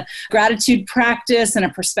create a gratitude practice and a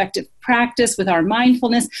perspective practice with our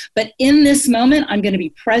mindfulness. But in this moment, I'm going to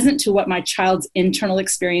be present to what my child's internal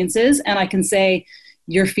experience is, and I can say,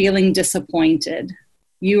 you're feeling disappointed.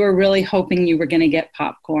 You were really hoping you were going to get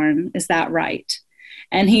popcorn. Is that right?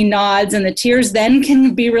 And he nods, and the tears then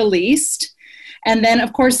can be released. And then,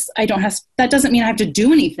 of course, that doesn't mean I have to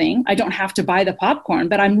do anything. I don't have to buy the popcorn,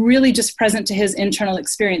 but I'm really just present to his internal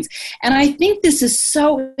experience. And I think this is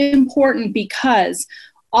so important because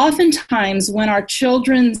oftentimes when our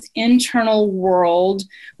children's internal world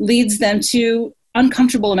leads them to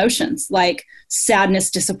uncomfortable emotions like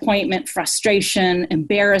sadness, disappointment, frustration,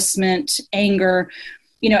 embarrassment, anger,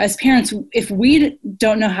 as parents, if we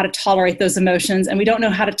don't know how to tolerate those emotions and we don't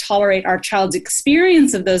know how to tolerate our child's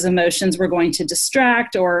experience of those emotions, we're going to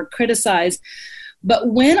distract or criticize. But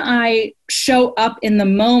when I show up in the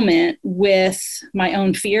moment with my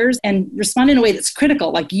own fears and respond in a way that's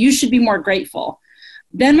critical, like you should be more grateful,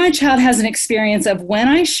 then my child has an experience of when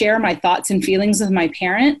I share my thoughts and feelings with my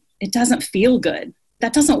parent, it doesn't feel good.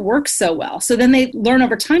 That doesn't work so well. So then they learn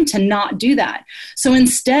over time to not do that. So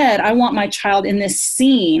instead, I want my child in this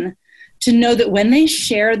scene to know that when they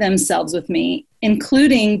share themselves with me,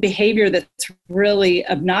 including behavior that's really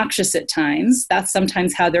obnoxious at times, that's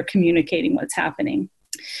sometimes how they're communicating what's happening,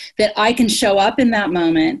 that I can show up in that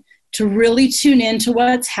moment to really tune into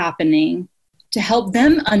what's happening, to help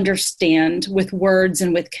them understand with words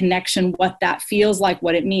and with connection what that feels like,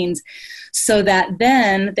 what it means, so that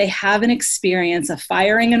then they have an experience, a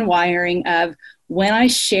firing and wiring of when I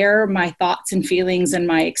share my thoughts and feelings and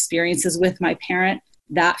my experiences with my parent,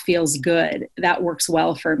 that feels good. That works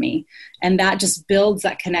well for me. And that just builds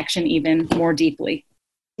that connection even more deeply.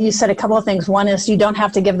 You said a couple of things. One is you don't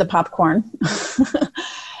have to give the popcorn.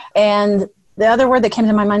 And the other word that came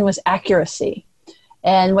to my mind was accuracy.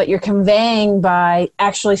 And what you're conveying by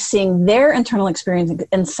actually seeing their internal experience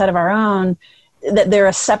instead of our own, that they're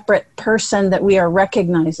a separate person that we are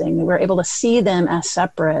recognizing, that we're able to see them as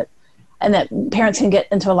separate, and that parents can get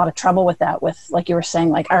into a lot of trouble with that, with, like you were saying,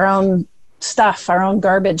 like our own stuff, our own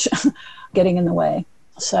garbage getting in the way.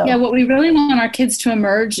 So yeah, what we really want our kids to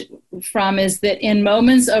emerge from is that in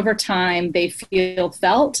moments over time, they feel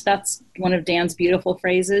felt. That's one of Dan's beautiful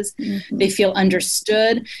phrases. Mm-hmm. They feel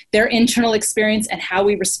understood. Their internal experience and how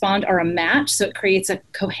we respond are a match. So it creates a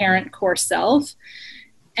coherent core self.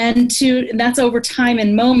 And that's over time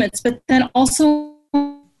in moments, but then also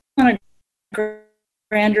on a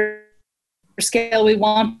grander scale, we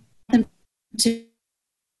want them to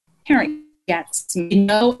parent gets and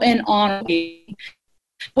honor me.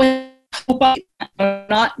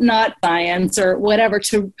 Not science or whatever.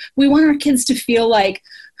 We want our kids to feel like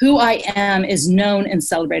who I am is known and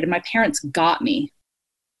celebrated. My parents got me.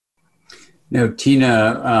 No,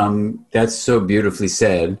 Tina, that's so beautifully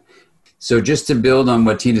said. So just to build on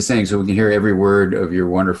what Tina's saying, so we can hear every word of your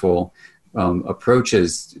wonderful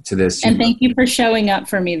approaches to this. And thank you for showing up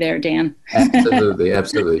for me there, Dan. Absolutely,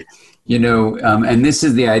 absolutely. And this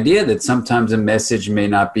is the idea that sometimes a message may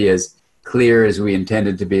not be as clear as we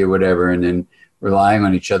intended to be or whatever, and then relying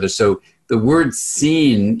on each other. So the word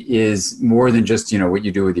seen is more than just, what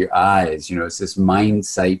you do with your eyes. It's this mind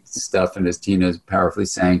sight stuff. And as Tina is powerfully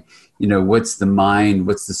saying, what's the mind,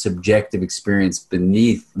 what's the subjective experience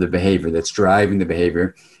beneath the behavior that's driving the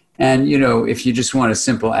behavior. And, if you just want a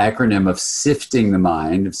simple acronym of sifting the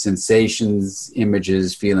mind of sensations,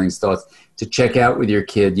 images, feelings, thoughts, to check out with your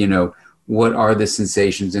kid, what are the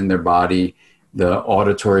sensations in their body, the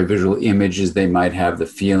auditory visual images they might have, the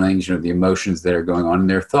feelings, the emotions that are going on in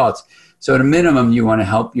their thoughts. So at a minimum, you want to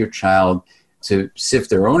help your child to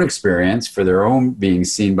sift their own experience for their own being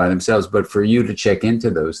seen by themselves, but for you to check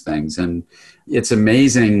into those things. And it's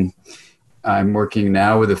amazing. I'm working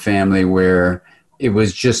now with a family where it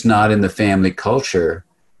was just not in the family culture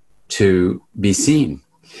to be seen.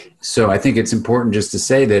 So I think it's important just to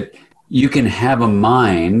say that you can have a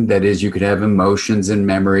mind, that is, you could have emotions and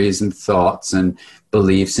memories and thoughts and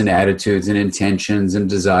beliefs and attitudes and intentions and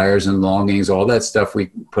desires and longings, all that stuff we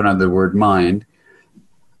put on the word mind.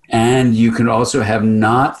 And you can also have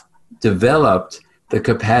not developed the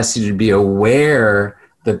capacity to be aware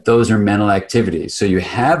that those are mental activities. So you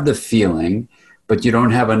have the feeling, but you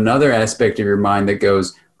don't have another aspect of your mind that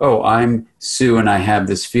goes, oh, I'm Sue and I have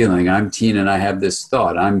this feeling. I'm Tina and I have this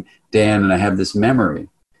thought. I'm Dan and I have this memory.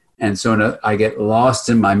 And so I get lost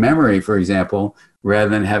in my memory, for example,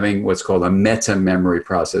 rather than having what's called a meta memory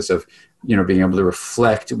process of, being able to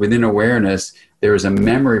reflect within awareness. There is a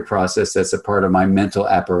memory process that's a part of my mental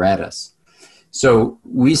apparatus. So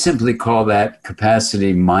we simply call that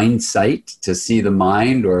capacity mind sight, to see the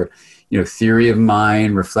mind, or, theory of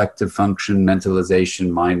mind, reflective function,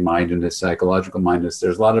 mentalization, mindedness, psychological mindedness.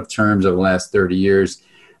 There's a lot of terms over the last 30 years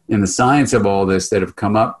in the science of all this that have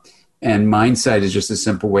come up. And mind sight is just a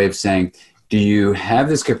simple way of saying, do you have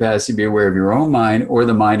this capacity to be aware of your own mind or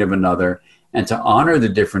the mind of another, and to honor the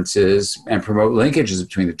differences and promote linkages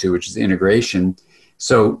between the two, which is integration.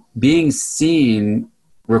 So being seen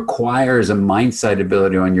requires a mind sight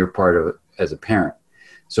ability on your part as a parent.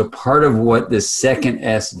 So part of what this second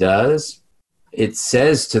S does, it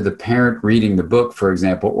says to the parent reading the book, for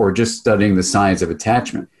example, or just studying the science of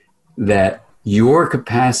attachment, that your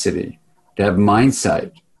capacity to have mind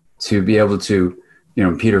sight, to be able to,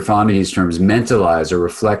 in Peter Fonagy's terms, mentalize or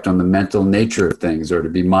reflect on the mental nature of things, or to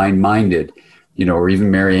be mind-minded, or even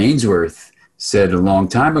Mary Ainsworth said a long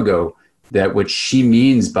time ago that what she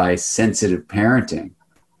means by sensitive parenting,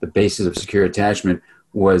 the basis of secure attachment,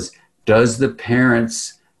 was, does the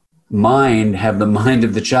parent's mind have the mind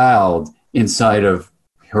of the child inside of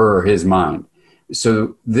her or his mind?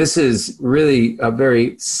 So this is really a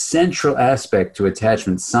very central aspect to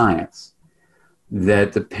attachment science,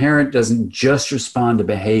 that the parent doesn't just respond to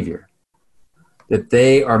behavior, that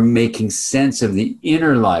they are making sense of the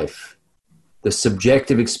inner life, the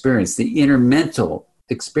subjective experience, the inner mental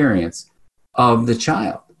experience of the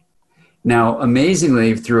child. Now,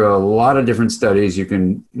 amazingly, through a lot of different studies, you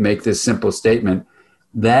can make this simple statement,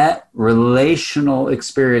 that relational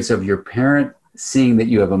experience of your parent seeing that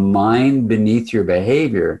you have a mind beneath your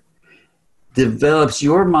behavior develops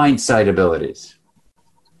your mind sight abilities.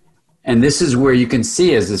 And this is where you can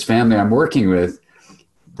see, as this family I'm working with,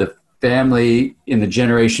 the family in the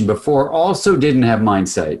generation before also didn't have mind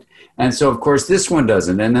sight. And so, of course, this one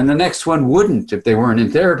doesn't. And then the next one wouldn't if they weren't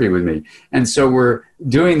in therapy with me. And so we're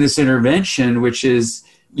doing this intervention, which is,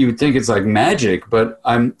 you would think it's like magic, but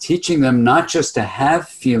I'm teaching them not just to have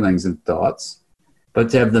feelings and thoughts, but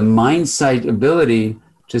to have the mind sight ability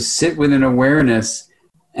to sit within awareness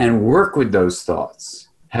and work with those thoughts,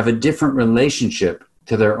 have a different relationship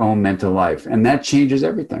to their own mental life. And that changes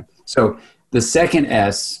everything. So the second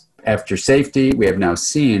S, after safety, we have now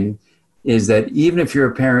seen, is that even if you're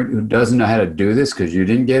a parent who doesn't know how to do this because you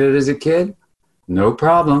didn't get it as a kid, no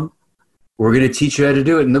problem. We're going to teach you how to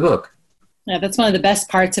do it in the book. Yeah, that's one of the best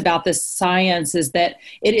parts about this science, is that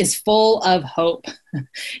it is full of hope.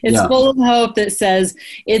 It's full of hope that says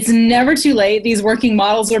it's never too late. These working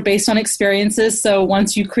models are based on experiences. So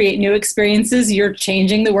once you create new experiences, you're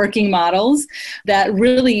changing the working models. That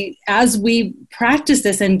really, as we practice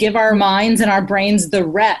this and give our minds and our brains the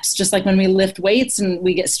reps, just like when we lift weights and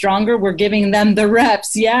we get stronger, we're giving them the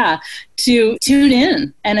reps, to tune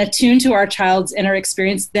in and attune to our child's inner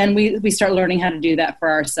experience. Then we start learning how to do that for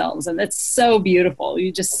ourselves. And it's so beautiful.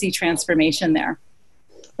 You just see transformation there.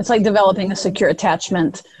 It's like developing a secure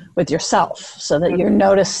attachment with yourself, so that you're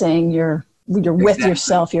noticing, you're with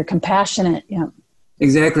yourself, you're compassionate. Yeah.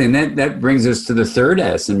 Exactly. And that brings us to the third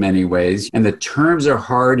S in many ways. And the terms are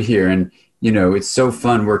hard here. And It's so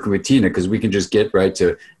fun working with Tina because we can just get right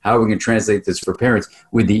to how we can translate this for parents.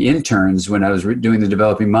 With the interns, when I was doing the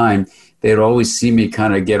Developing Mind, they'd always see me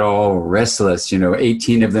kind of get all restless,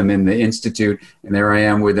 18 of them in the institute, and there I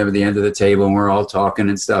am with them at the end of the table, and we're all talking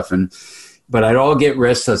and stuff. But I'd all get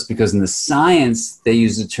restless because in the science, they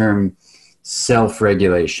use the term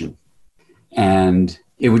self-regulation. And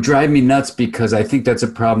it would drive me nuts because I think that's a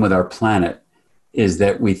problem with our planet, is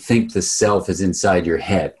that we think the self is inside your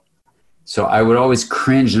head. So I would always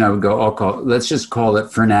cringe and I would go, let's just call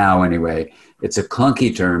it, for now anyway, it's a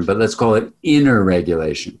clunky term, but let's call it inner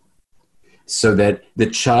regulation. So that the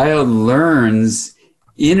child learns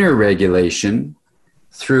inner regulation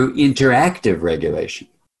through interactive regulation.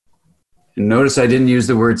 And notice I didn't use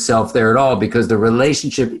the word self there at all because the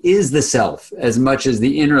relationship is the self as much as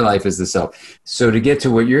the inner life is the self. So to get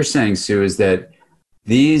to what you're saying, Sue, is that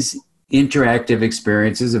these interactive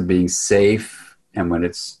experiences of being safe, and when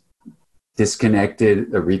it's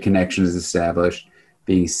disconnected, a reconnection is established,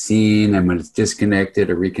 being seen, and when it's disconnected,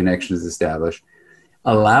 a reconnection is established,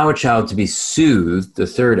 allow a child to be soothed, the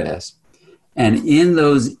third S. And in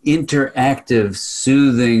those interactive,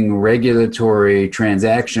 soothing, regulatory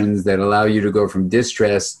transactions that allow you to go from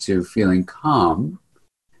distress to feeling calm,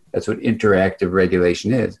 that's what interactive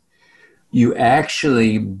regulation is, you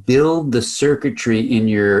actually build the circuitry in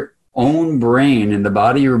your own brain, in the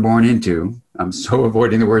body you were born into. I'm so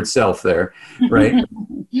avoiding the word self there, right?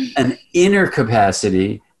 An inner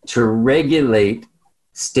capacity to regulate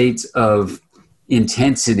states of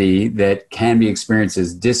intensity that can be experienced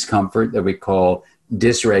as discomfort, that we call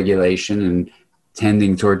dysregulation, and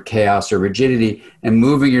tending toward chaos or rigidity, and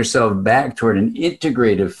moving yourself back toward an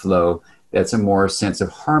integrative flow that's a more sense of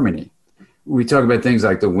harmony. We talk about things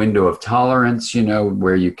like the window of tolerance,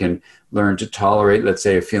 where you can learn to tolerate, let's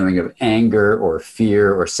say, a feeling of anger or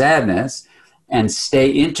fear or sadness, and stay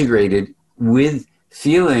integrated with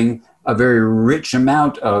feeling a very rich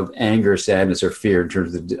amount of anger, sadness, or fear in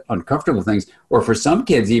terms of uncomfortable things, or for some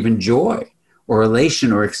kids, even joy or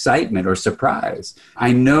elation or excitement or surprise.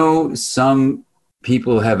 I know some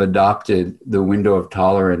people have adopted the window of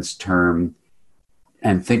tolerance term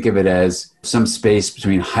and think of it as some space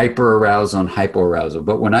between hyperarousal and hypoarousal.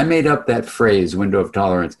 But when I made up that phrase, window of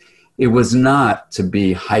tolerance, it was not to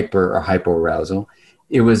be hyper or hypoarousal.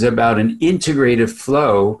 It was about an integrative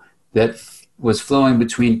flow that was flowing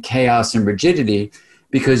between chaos and rigidity,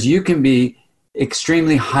 because you can be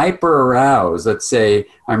extremely hyper aroused. Let's say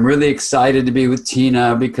I'm really excited to be with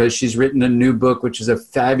Tina because she's written a new book, which is a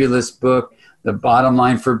fabulous book, The Bottom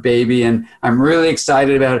Line for Baby, and I'm really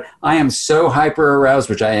excited about it. I am so hyper aroused,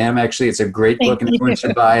 which I am actually. It's a great book and everyone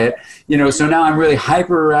should buy it. So now I'm really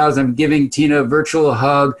hyper aroused. I'm giving Tina a virtual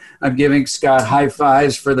hug. I'm giving Scott high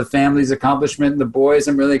fives for the family's accomplishment and the boys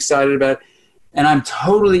I'm really excited about. And I'm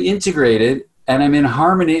totally integrated, and I'm in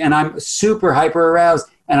harmony, and I'm super hyper aroused,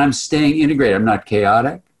 and I'm staying integrated. I'm not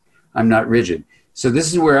chaotic. I'm not rigid. So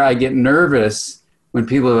this is where I get nervous when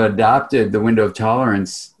people have adopted the window of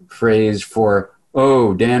tolerance phrase for,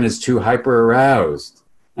 Dan is too hyper aroused.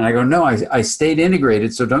 And I go, no, I stayed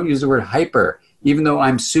integrated, so don't use the word hyper, even though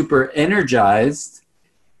I'm super energized.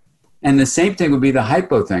 And the same thing would be the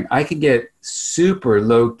hypo thing. I could get super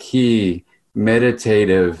low key,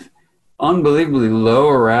 meditative, unbelievably low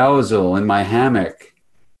arousal in my hammock,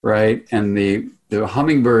 right? And the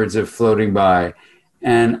hummingbirds are floating by.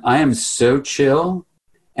 And I am so chill,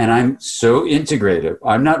 and I'm so integrative.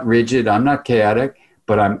 I'm not rigid, I'm not chaotic,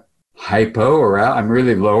 but I'm hypo-arousal, I'm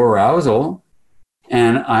really low arousal.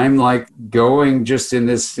 And I'm like going just in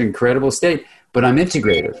this incredible state, but I'm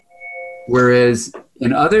integrative. Whereas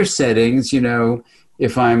in other settings,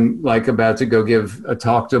 if I'm like about to go give a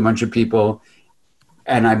talk to a bunch of people,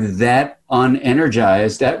 and I'm that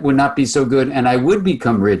unenergized, that would not be so good. And I would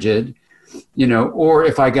become rigid, or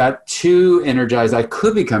if I got too energized, I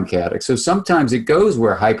could become chaotic. So sometimes it goes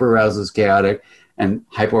where hyperarousal is chaotic and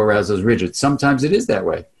hypoarousal is rigid. Sometimes it is that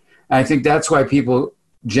way. And I think that's why people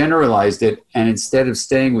generalized it. And instead of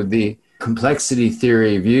staying with the complexity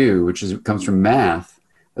theory view, which comes from math,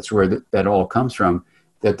 that's where that all comes from,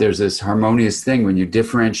 that there's this harmonious thing when you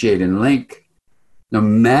differentiate and link. No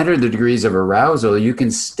matter the degrees of arousal, you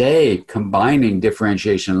can stay combining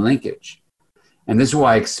differentiation and linkage. And this is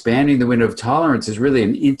why expanding the window of tolerance is really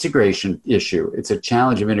an integration issue. It's a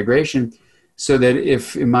challenge of integration, so that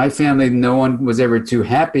if in my family no one was ever too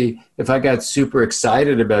happy, if I got super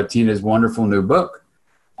excited about Tina's wonderful new book,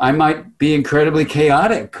 I might be incredibly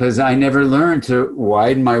chaotic because I never learned to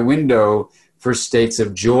widen my window for states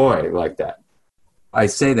of joy like that. I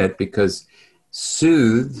say that because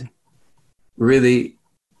soothe really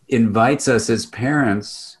invites us as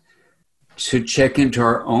parents to check into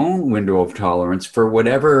our own window of tolerance for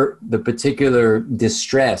whatever the particular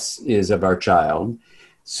distress is of our child,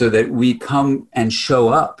 so that we come and show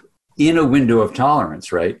up in a window of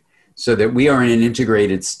tolerance, right? So that we are in an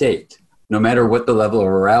integrated state, no matter what the level of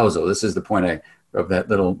arousal. This is the point of that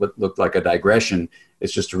little, what looked like a digression.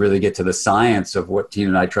 It's just to really get to the science of what Tina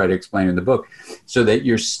and I try to explain in the book, so that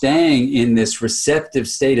you're staying in this receptive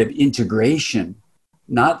state of integration,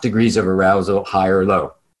 not degrees of arousal, high or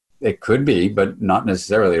low. It could be, but not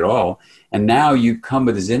necessarily at all. And now you come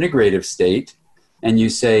with this integrative state and you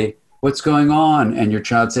say, what's going on? And your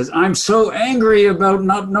child says, I'm so angry about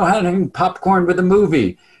not having popcorn with a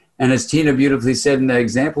movie. And as Tina beautifully said in the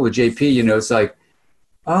example with JP, it's like,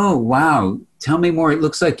 oh, wow, tell me more. It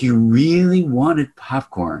looks like you really wanted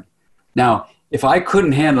popcorn. Now, if I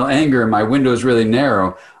couldn't handle anger and my window is really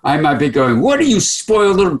narrow, I might be going, what are you,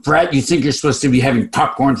 spoiled little brat? You think you're supposed to be having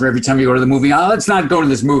popcorn for every time you go to the movie? Oh, let's not go to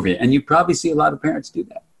this movie. And you probably see a lot of parents do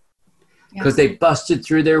that because they busted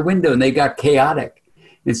through their window and they got chaotic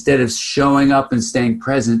instead of showing up and staying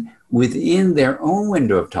present within their own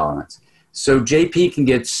window of tolerance. So JP can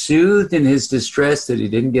get soothed in his distress that he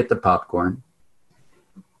didn't get the popcorn.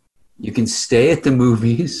 You can stay at the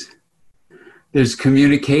movies. There's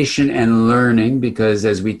communication and learning, because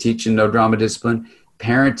as we teach in No Drama Discipline,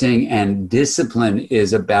 parenting and discipline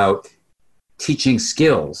is about teaching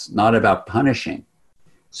skills, not about punishing.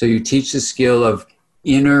 So you teach the skill of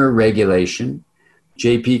inner regulation.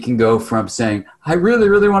 JP can go from saying, I really,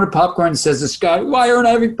 really want a popcorn, says to Scott, why aren't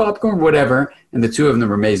I having popcorn? Whatever. And the two of them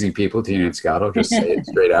are amazing people, Tina and Scott, I'll just say it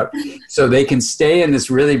straight out. So they can stay in this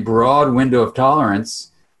really broad window of tolerance.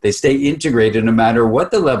 They stay integrated no matter what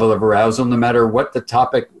the level of arousal, no matter what the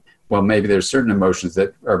topic. Well, maybe there's certain emotions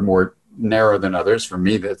that are more narrow than others. For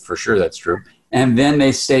me, that for sure that's true. And then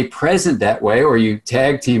they stay present that way, or you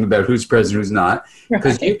tag team about who's present, who's not.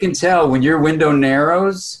 Because you can tell when your window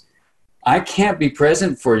narrows, I can't be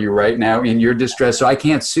present for you right now in your distress, so I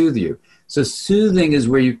can't soothe you. So soothing is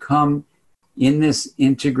where you come in this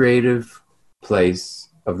integrative place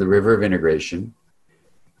of the river of integration.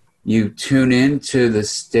 You tune into the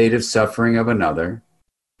state of suffering of another.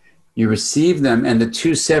 You receive them, and the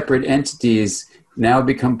two separate entities now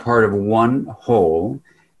become part of one whole,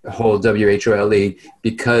 WHOLE,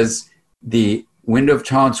 because the window of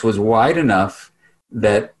tolerance was wide enough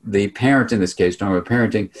that the parent, in this case, talking about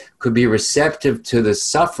parenting, could be receptive to the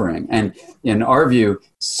suffering. And in our view,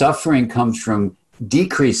 suffering comes from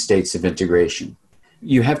decreased states of integration.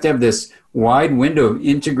 You have to have this wide window of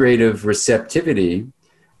integrative receptivity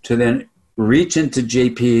to then reach into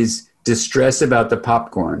JP's distress about the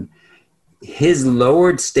popcorn. His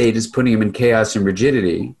lowered state is putting him in chaos and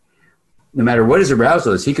rigidity. No matter what his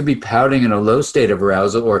arousal is, he could be pouting in a low state of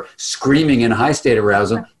arousal or screaming in a high state of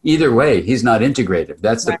arousal. Either way, he's not integrative.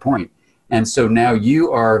 That's the point. And so now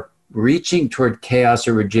you are reaching toward chaos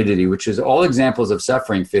or rigidity, which is all examples of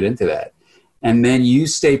suffering fit into that. And then you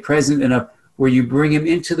stay present enough where you bring him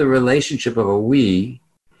into the relationship of a we,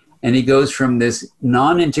 and he goes from this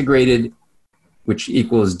non-integrated, which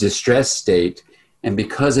equals distress state, and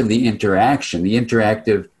because of the interaction, the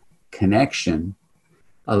interactive connection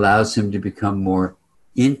allows him to become more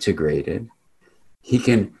integrated. He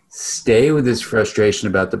can stay with his frustration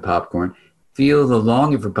about the popcorn, feel the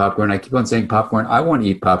longing for popcorn. I keep on saying popcorn. I want to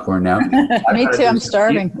eat popcorn now. Me too. I'm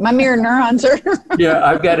starving. My mirror neurons are. Yeah,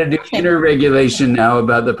 I've got to do inner regulation now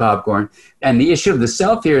about the popcorn. And the issue of the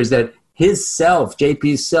self here is that his self,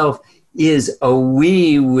 JP's self, is a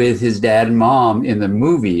we with his dad and mom in the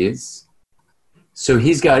movies. So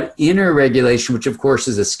he's got inner regulation, which of course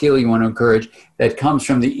is a skill you want to encourage, that comes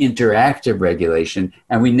from the interactive regulation.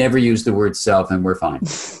 And we never use the word self, and we're fine.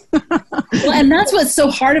 Well, and that's what's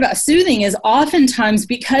so hard about soothing is oftentimes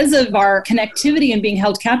because of our connectivity and being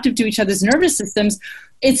held captive to each other's nervous systems,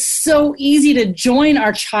 it's so easy to join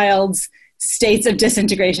our child's states of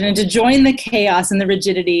disintegration and to join the chaos and the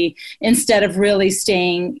rigidity instead of really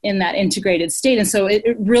staying in that integrated state. And so it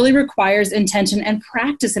really requires intention and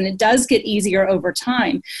practice, and it does get easier over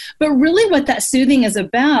time. But really what that soothing is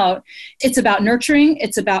about, it's about nurturing,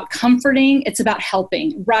 it's about comforting, it's about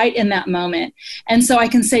helping right in that moment. And so I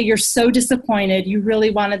can say you're so disappointed, you really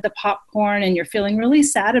wanted the popcorn and you're feeling really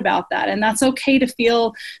sad about that. And that's okay to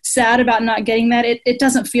feel sad about not getting that. It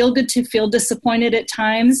doesn't feel good to feel disappointed at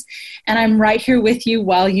times. And I'm right here with you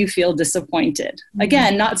while you feel disappointed.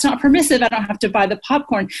 Again, it's not permissive. I don't have to buy the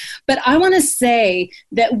popcorn. But I want to say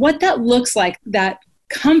that what that looks like, that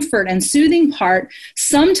comfort and soothing part,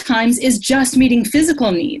 sometimes is just meeting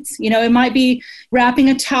physical needs. It might be wrapping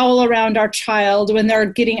a towel around our child when they're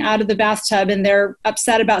getting out of the bathtub and they're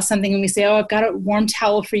upset about something, and we say, oh, I've got a warm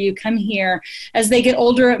towel for you, come here. As they get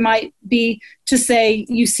older, it might be to say,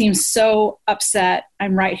 you seem so upset,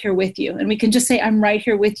 I'm right here with you. And we can just say, I'm right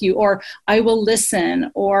here with you, or I will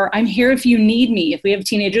listen, or I'm here if you need me, if we have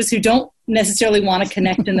teenagers who don't necessarily want to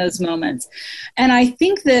connect in those moments. And I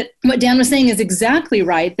think that what Dan was saying is exactly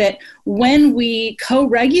right, that when we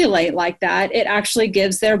co-regulate like that, it actually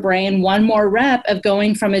gives their brain one more rep of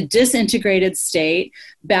going from a disintegrated state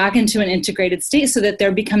back into an integrated state, so that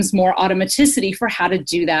there becomes more automaticity for how to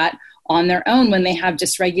do that on their own when they have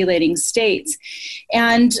dysregulating states.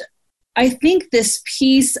 And I think this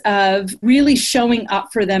piece of really showing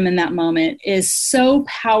up for them in that moment is so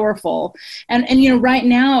powerful. And right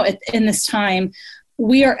now in this time,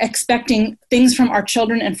 we are expecting things from our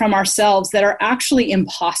children and from ourselves that are actually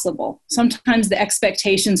impossible. Sometimes the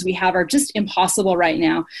expectations we have are just impossible right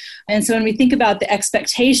now. And so when we think about the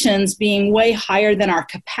expectations being way higher than our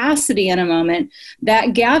capacity in a moment,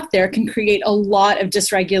 that gap there can create a lot of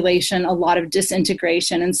dysregulation, a lot of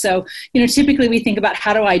disintegration. And so, typically we think about,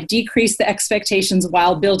 how do I decrease the expectations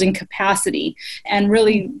while building capacity? And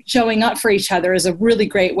really showing up for each other is a really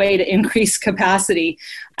great way to increase capacity.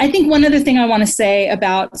 I think one other thing I want to say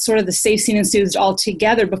about sort of the safe, seen, and soothed all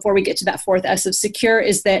together before we get to that fourth S of secure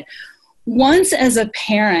is that once as a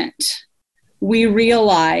parent, we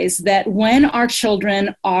realize that when our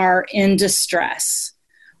children are in distress,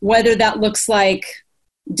 whether that looks like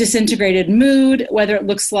disintegrated mood, whether it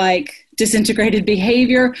looks like disintegrated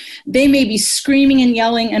behavior, they may be screaming and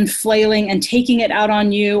yelling and flailing and taking it out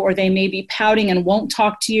on you, or they may be pouting and won't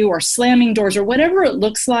talk to you, or slamming doors, or whatever it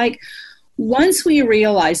looks like. Once we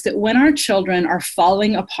realize that when our children are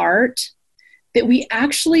falling apart, that we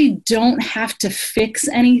actually don't have to fix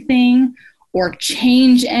anything or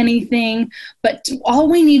change anything, but all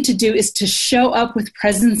we need to do is to show up with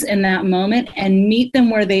presence in that moment and meet them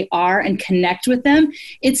where they are and connect with them.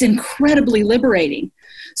 It's incredibly liberating.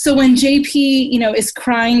 So when JP, is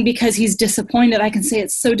crying because he's disappointed, I can say,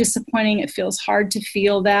 it's so disappointing. It feels hard to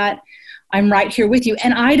feel that. I'm right here with you.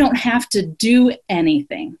 And I don't have to do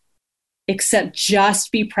anything except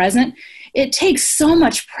just be present. It takes so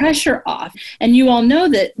much pressure off. And you all know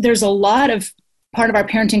that there's a lot of part of our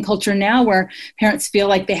parenting culture now where parents feel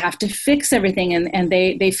like they have to fix everything, and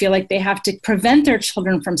they feel like they have to prevent their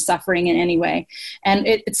children from suffering in any way. And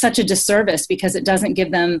it's such a disservice, because it doesn't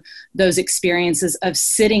give them those experiences of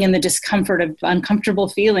sitting in the discomfort of uncomfortable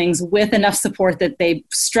feelings with enough support that they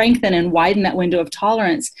strengthen and widen that window of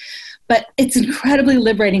tolerance. But it's incredibly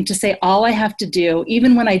liberating to say, all I have to do,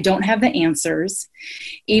 even when I don't have the answers,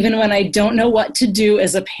 even when I don't know what to do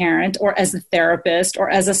as a parent or as a therapist or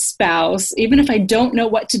as a spouse, even if I don't know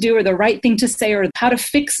what to do or the right thing to say or how to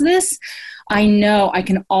fix this, I know I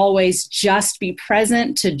can always just be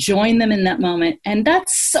present to join them in that moment. And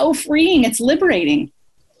that's so freeing. It's liberating.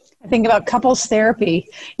 I think about couples therapy.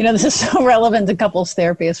 This is so relevant to couples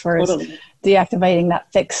therapy as far as deactivating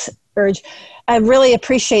that fix urge. I really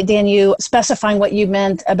appreciate, Dan, you specifying what you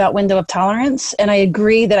meant about window of tolerance. And I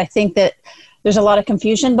agree that I think that there's a lot of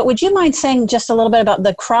confusion. But would you mind saying just a little bit about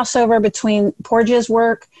the crossover between Porges'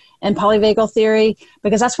 work and polyvagal theory?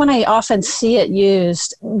 Because that's when I often see it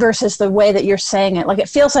used versus the way that you're saying it. Like, it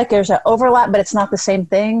feels like there's an overlap, but it's not the same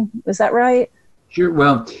thing. Is that right? Sure.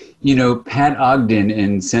 Well, Pat Ogden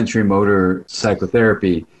in sensory motor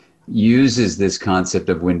psychotherapy uses this concept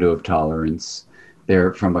of window of tolerance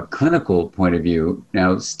there from a clinical point of view.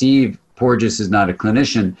 Now, Steve Porges is not a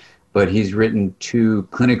clinician, but he's written 2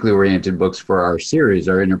 clinically oriented books for our series,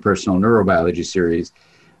 our interpersonal neurobiology series.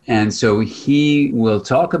 And so he will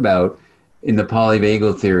talk about, in the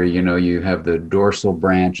polyvagal theory, you have the dorsal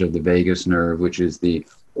branch of the vagus nerve, which is the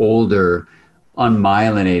older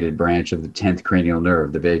unmyelinated branch of the 10th cranial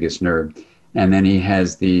nerve, the vagus nerve. And then he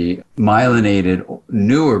has the myelinated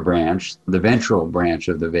newer branch, the ventral branch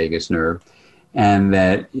of the vagus nerve. And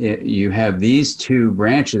that you have these 2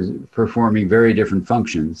 branches performing very different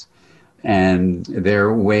functions, and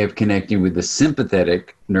their way of connecting with the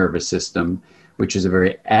sympathetic nervous system, which is a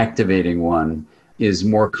very activating one, is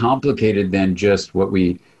more complicated than just what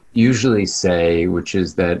we usually say, which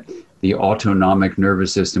is that the autonomic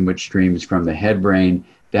nervous system, which streams from the head brain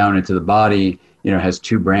down into the body, has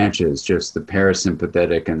 2 branches, just the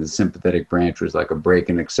parasympathetic and the sympathetic branch was like a brake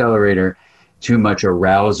and accelerator. Too much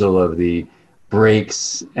arousal of the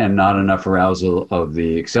brakes and not enough arousal of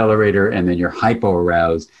the accelerator, and then you're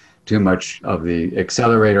hypo-aroused. Too much of the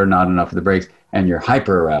accelerator, not enough of the brakes, and you're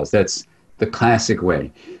hyper-aroused. That's the classic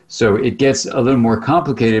way. So it gets a little more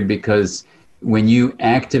complicated, because when you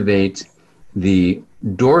activate the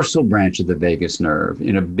dorsal branch of the vagus nerve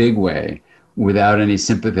in a big way without any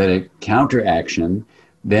sympathetic counteraction,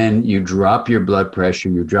 then you drop your blood pressure,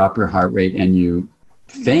 you drop your heart rate, and you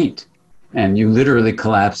faint. And you literally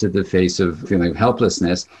collapse at the face of feeling of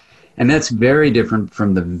helplessness. And that's very different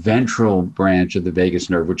from the ventral branch of the vagus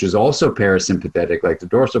nerve, which is also parasympathetic, like the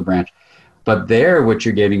dorsal branch. But there, what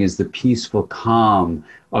you're getting is the peaceful calm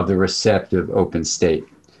of the receptive open state.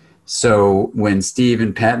 So when Steve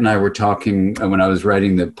and Pat and I were talking, when I was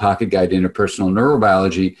writing the Pocket Guide to Interpersonal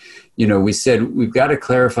Neurobiology, we said we've got to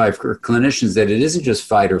clarify for clinicians that it isn't just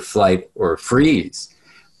fight or flight or freeze,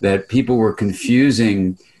 that people were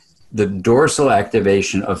confusing the dorsal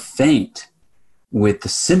activation of faint with the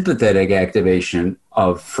sympathetic activation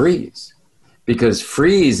of freeze. Because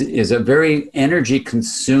freeze is a very energy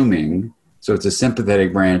consuming, so it's a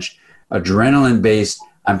sympathetic branch, adrenaline based.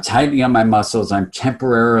 I'm tightening up my muscles. I'm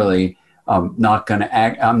temporarily not going to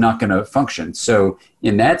act. I'm not going to function. So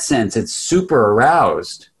in that sense, it's super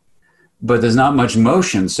aroused, but there's not much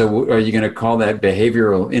motion. So are you going to call that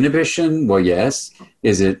behavioral inhibition? Well, yes.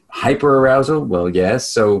 Is it hyperarousal? Well, yes.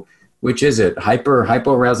 So which is it?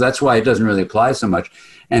 Hypoarousal? That's why it doesn't really apply so much.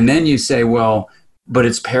 And then you say, well, but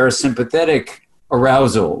it's parasympathetic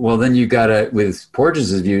arousal. Well, then you got to, with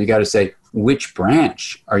Porges' view, you got to say, which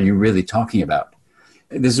branch are you really talking about?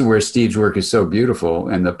 This is where Steve's work is so beautiful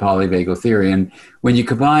and the polyvagal theory. And when you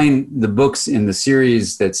combine the books in the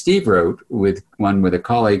series that Steve wrote, with one with a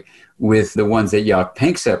colleague, with the ones that Jaak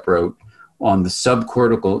Panksepp wrote on the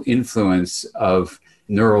subcortical influence of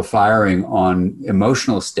neural firing on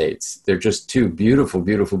emotional states, they're just two beautiful,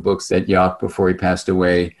 beautiful books that Jaak, before he passed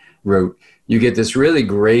away, wrote. You get this really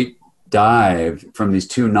great dive from these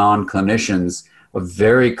two non-clinicians of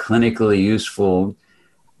very clinically useful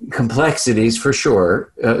complexities, for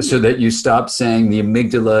sure, so that you stop saying the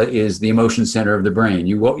amygdala is the emotion center of the brain.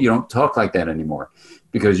 You don't talk like that anymore,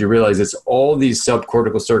 because you realize it's all these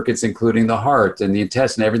subcortical circuits, including the heart and the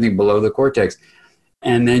intestine, everything below the cortex.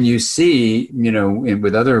 And then you see,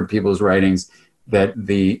 with other people's writings, that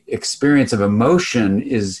the experience of emotion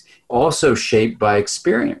is also shaped by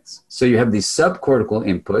experience. So you have these subcortical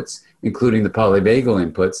inputs, including the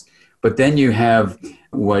polyvagal inputs, but then you have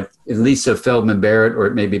what Lisa Feldman-Barrett, or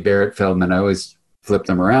it may be Barrett-Feldman, I always flip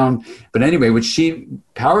them around. But anyway, what she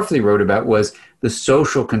powerfully wrote about was the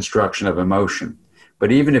social construction of emotion.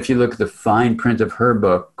 But even if you look at the fine print of her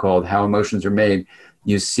book called How Emotions Are Made,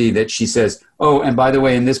 you see that she says, oh, and by the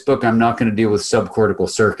way, in this book, I'm not going to deal with subcortical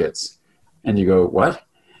circuits. And you go, what?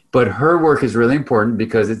 But her work is really important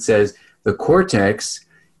because it says the cortex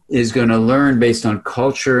is going to learn based on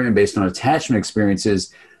culture and based on attachment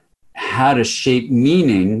experiences how to shape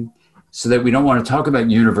meaning, so that we don't want to talk about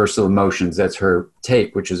universal emotions. That's her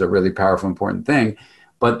take, which is a really powerful, important thing.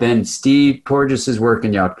 But then Steve Porges' work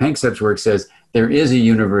and Jaak Panksepp's work says there is a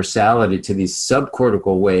universality to these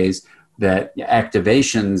subcortical ways that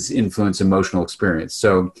activations influence emotional experience.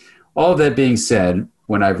 So all of that being said,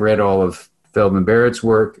 when I've read all of Feldman-Barrett's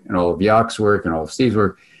work and all of Jaak's work and all of Steve's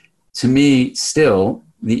work, to me, still,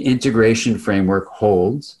 the integration framework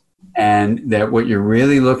holds, and that what you're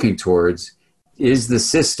really looking towards is the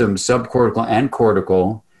system, subcortical and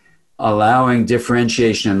cortical, allowing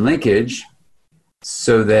differentiation and linkage,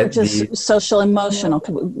 so that just social emotional.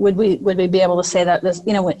 Would we be able to say that this,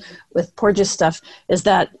 with Porges stuff, is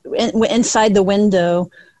that inside the window,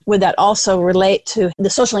 would that also relate to the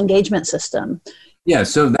social engagement system? Yeah,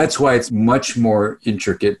 so that's why it's much more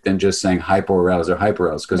intricate than just saying hypoarousal or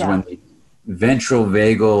hyperarousal, because when the ventral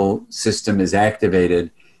vagal system is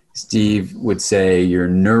activated, Steve would say your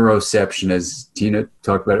neuroception, as Tina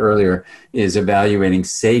talked about earlier, is evaluating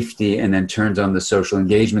safety and then turns on the social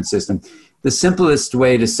engagement system. The simplest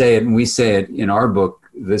way to say it, and we say it in our book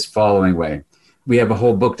this following way. We have a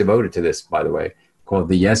whole book devoted to this, by the way, called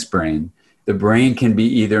The Yes Brain. The brain can be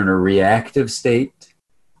either in a reactive state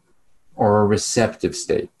or a receptive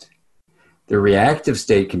state. The reactive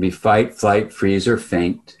state can be fight, flight, freeze, or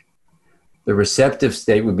faint. The receptive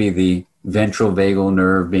state would be the ventral vagal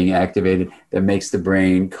nerve being activated that makes the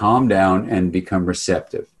brain calm down and become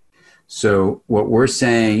receptive. So what we're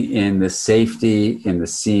saying in the safety, in the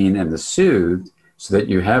seen, and the soothed, so that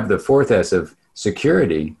you have the fourth S of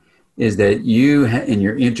security, is that you, in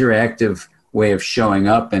your interactive way of showing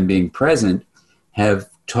up and being present, have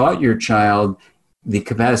taught your child the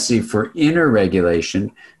capacity for inner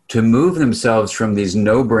regulation to move themselves from these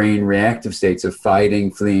no-brain reactive states of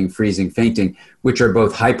fighting, fleeing, freezing, fainting, which are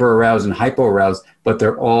both hyperaroused and hypoaroused, but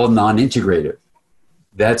they're all non-integrative.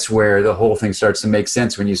 That's where the whole thing starts to make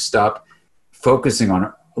sense, when you stop focusing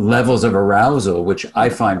on levels of arousal, which I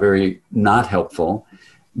find very not helpful,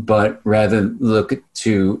 but rather look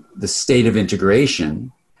to the state of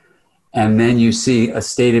integration. And then you see a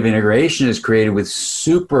state of integration is created with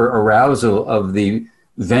super arousal of the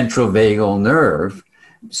ventral vagal nerve.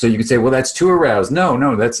 So you could say, well, that's too aroused.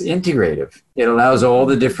 No, that's integrative. It allows all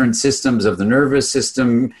the different systems of the nervous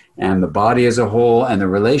system and the body as a whole and the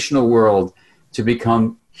relational world to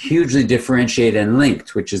become hugely differentiated and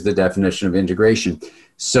linked, which is the definition of integration.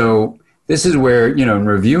 So this is where, in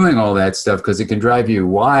reviewing all that stuff, because it can drive you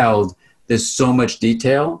wild, there's so much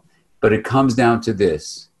detail, but it comes down to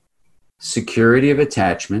this. Security of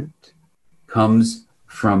attachment comes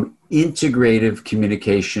from integrative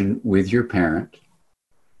communication with your parent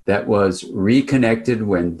that was reconnected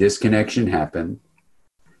when disconnection happened,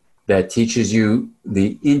 that teaches you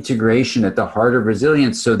the integration at the heart of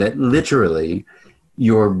resilience so that literally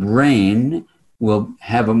your brain will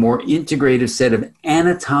have a more integrative set of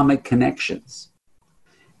anatomic connections.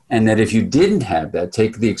 And that if you didn't have that,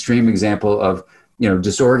 take the extreme example of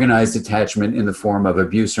disorganized attachment in the form of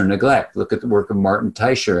abuse or neglect. Look at the work of Martin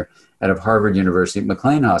Teicher out of Harvard University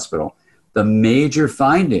McLean Hospital. The major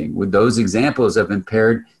finding with those examples of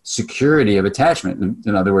impaired security of attachment,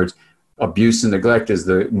 in other words, abuse and neglect is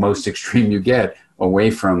the most extreme you get away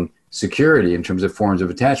from security in terms of forms of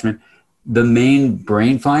attachment. The main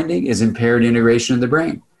brain finding is impaired integration of the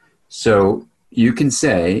brain. So you can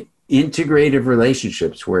say integrative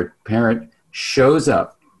relationships where a parent shows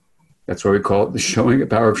up. That's what we call it, the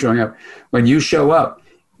power of showing up. When you show up,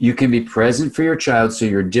 you can be present for your child so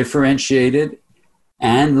you're differentiated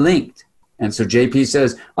and linked. And so JP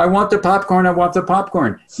says, I want the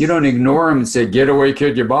popcorn. You don't ignore him and say, get away,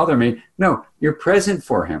 kid, you bother me. No, you're present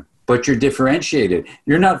for him, but you're differentiated.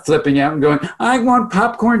 You're not flipping out and going, I want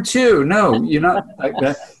popcorn too. No, you're not like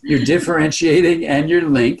that. You're differentiating and you're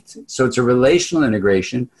linked. So it's a relational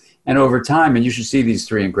integration. And over time, and you should see these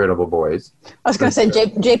three incredible boys. I was going to say,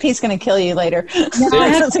 JP's going to kill you later. I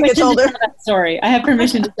have permission to tell that story. I have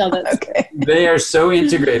permission to tell that story. Okay. They are so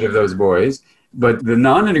integrative, those boys. But the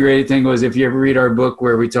non-integrated thing was, if you ever read our book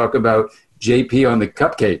where we talk about JP on the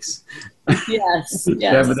cupcakes. Yes.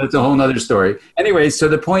 Yeah, but that's a whole nother story. Anyway, so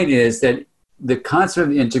the point is that the concept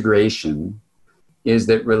of integration is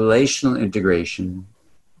that relational integration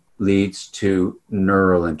leads to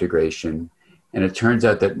neural integration. And it turns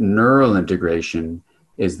out that neural integration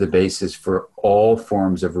is the basis for all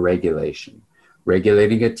forms of regulation,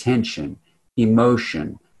 regulating attention,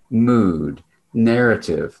 emotion, mood,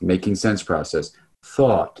 narrative, making sense process,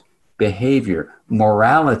 thought, behavior,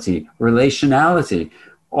 morality, relationality.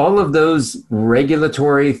 All of those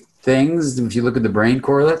regulatory things, if you look at the brain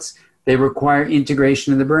correlates, they require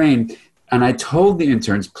integration in the brain. And I told the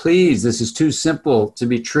interns, please, this is too simple to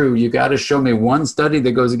be true. You got to show me one study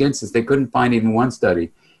that goes against this. They couldn't find even one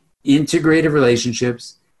study. Integrative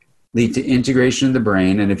relationships lead to integration in the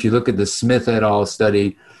brain. And if you look at the Smith et al.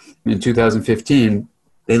 Study in 2015,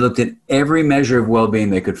 they looked at every measure of well-being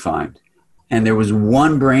they could find. And there was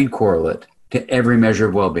one brain correlate to every measure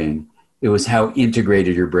of well-being. It was how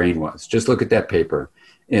integrated your brain was. Just look at that paper.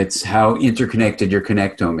 It's how interconnected your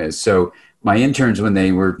connectome is. So my interns, when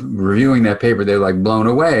they were reviewing that paper, they were like blown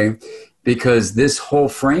away, because this whole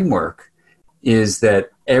framework is that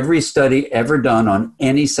every study ever done on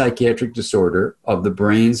any psychiatric disorder of the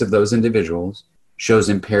brains of those individuals shows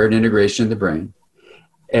impaired integration in the brain.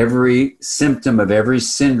 Every symptom of every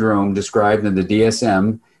syndrome described in the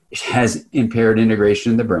DSM has impaired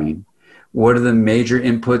integration in the brain. What are the major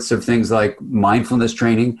inputs of things like mindfulness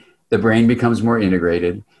training? The brain becomes more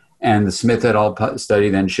integrated. And the Smith et al. Study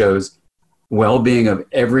then shows well-being of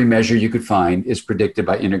every measure you could find is predicted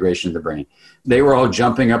by integration of the brain. They were all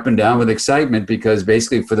jumping up and down with excitement, because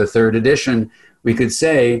basically for the third edition, we could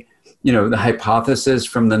say, the hypothesis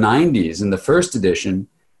from the 90s in the first edition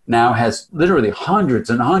now has literally hundreds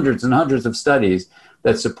and hundreds and hundreds of studies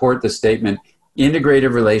that support the statement,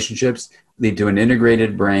 integrative relationships lead to an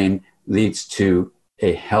integrated brain, leads to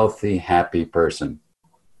a healthy, happy person.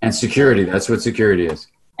 And security, that's what security is.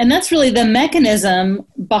 And that's really the mechanism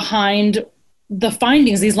behind the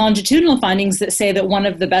findings, these longitudinal findings that say that one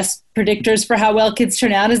of the best predictors for how well kids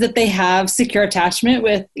turn out is that they have secure attachment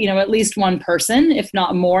with, at least one person, if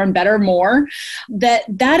not more, and better more.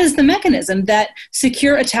 That is the mechanism, that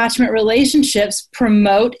secure attachment relationships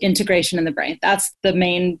promote integration in the brain. That's the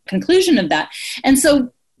main conclusion of that. And so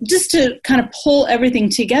just to kind of pull everything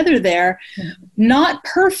together there, not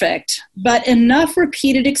perfect, but enough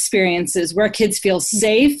repeated experiences where kids feel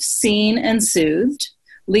safe, seen, and soothed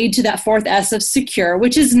lead to that fourth S of secure,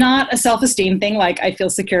 which is not a self-esteem thing, like I feel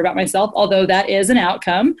secure about myself, although that is an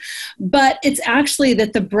outcome. But it's actually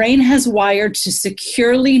that the brain has wired to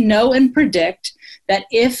securely know and predict that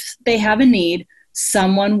if they have a need,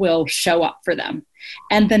 someone will show up for them.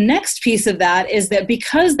 And the next piece of that is that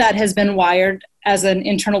because that has been wired as an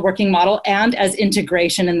internal working model and as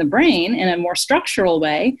integration in the brain in a more structural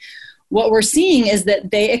way, what we're seeing is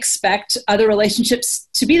that they expect other relationships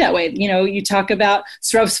to be that way. You know, you talk about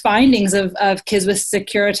Srough's findings of kids with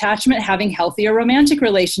secure attachment having healthier romantic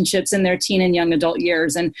relationships in their teen and young adult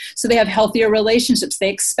years. And so they have healthier relationships. They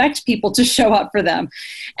expect people to show up for them.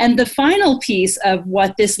 And the final piece of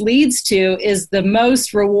what this leads to is the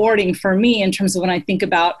most rewarding for me in terms of when I think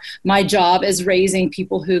about my job as raising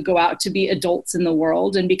people who go out to be adults in the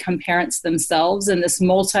world and become parents themselves, and this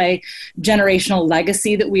multi-generational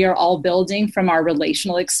legacy that we are all building from our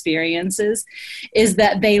relational experiences, is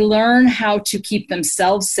that they learn how to keep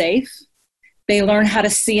themselves safe. They learn how to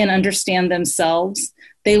see and understand themselves.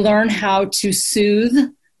 They learn how to soothe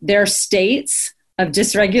their states of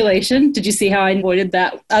dysregulation. Did you see how I avoided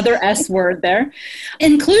that other S word there?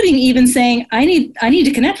 Including even saying, I need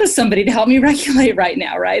to connect with somebody to help me regulate right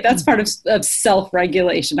now, right? That's part of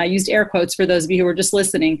self-regulation. I used air quotes for those of you who were just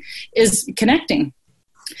listening, is connecting.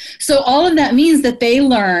 So all of that means that they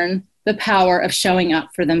learn the power of showing up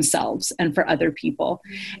for themselves and for other people.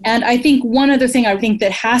 And I think one other thing I think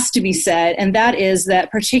that has to be said, and that is that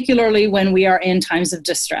particularly when we are in times of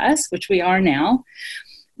distress, which we are now,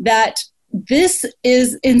 that this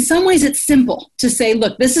is, in some ways, it's simple to say,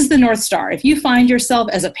 look, this is the North Star. If you find yourself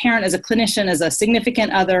as a parent, as a clinician, as a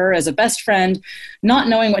significant other, as a best friend, not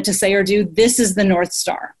knowing what to say or do, this is the North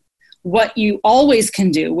Star. What you always can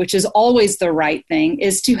do, which is always the right thing,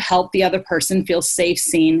 is to help the other person feel safe,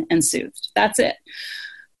 seen, and soothed. That's it.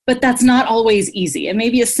 But that's not always easy. It may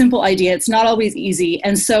be a simple idea. It's not always easy.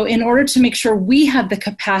 And so in order to make sure we have the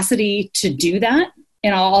capacity to do that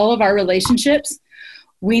in all of our relationships,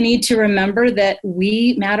 we need to remember that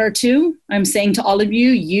we matter too. I'm saying to all of you,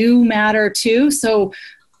 you matter too. So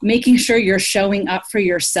making sure you're showing up for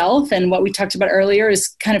yourself. And what we talked about earlier is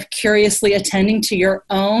kind of curiously attending to your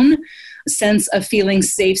own sense of feeling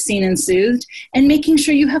safe, seen, and soothed, and making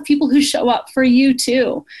sure you have people who show up for you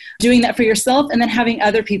too, doing that for yourself, and then having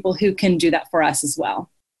other people wwho can do that for us as well.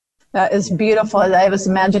 That is beautiful. I was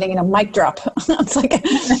imagining a mic drop. It's like,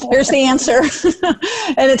 here's the answer.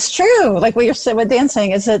 And it's true. Like what Dan's saying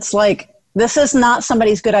is, it's like, this is not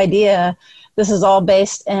somebody's good idea. This is all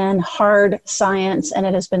based in hard science, and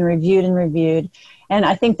it has been reviewed and reviewed. And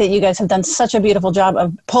I think that you guys have done such a beautiful job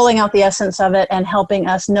of pulling out the essence of it and helping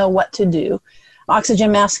us know what to do.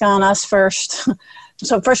 Oxygen mask on us first.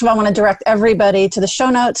 So first of all, I want to direct everybody to the show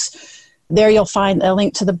notes. There you'll find a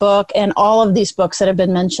link to the book and all of these books that have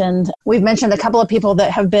been mentioned. We've mentioned a couple of people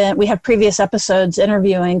that we have previous episodes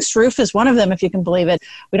interviewing. Srouff is one of them, if you can believe it.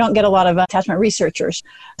 We don't get a lot of attachment researchers.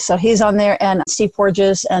 So he's on there, and Steve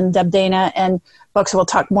Porges and Deb Dana, and folks who will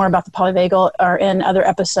talk more about the polyvagal are in other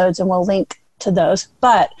episodes, and we'll link to those.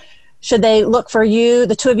 But should they look for you,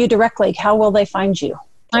 the two of you directly, how will they find you?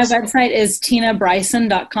 My website is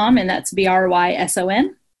tinabryson.com, and that's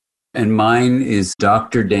Bryson. And mine is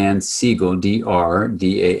Dr. Dan Siegel,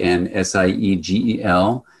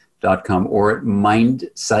 DrDanSiegel.com, or at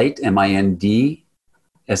Mindsight, MindSight,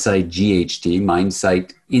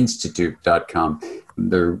 MindsightInstitute.com.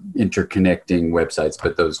 They're interconnecting websites,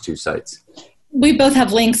 but those two sites. We both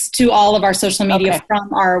have links to all of our social media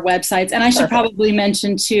from our websites. And I should probably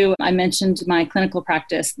mention too, I mentioned my clinical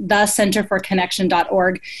practice. The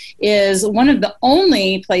centerforconnection.org is one of the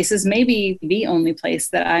only places, maybe the only place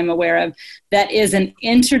that I'm aware of, that is an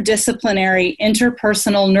interdisciplinary,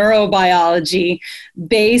 interpersonal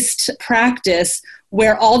neurobiology-based practice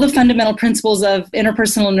where all the fundamental principles of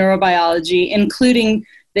interpersonal neurobiology, including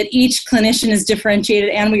that each clinician is differentiated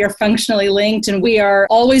and we are functionally linked, and we are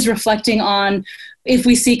always reflecting on if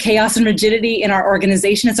we see chaos and rigidity in our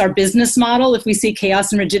organization. It's our business model. If we see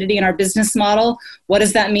chaos and rigidity in our business model, what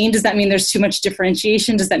does that mean? Does that mean there's too much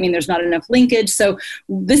differentiation? Does that mean there's not enough linkage? So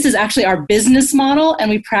this is actually our business model,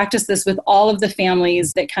 and we practice this with all of the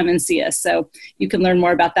families that come and see us. So you can learn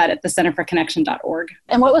more about that at thecenterforconnection.org.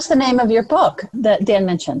 And what was the name of your book that Dan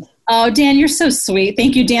mentioned? Oh, Dan, you're so sweet.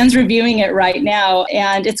 Thank you. Dan's reviewing it right now,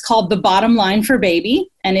 and it's called The Bottom Line for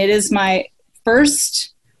Baby, and it is my first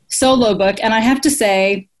solo book. And I have to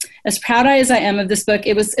say, as proud as I am of this book,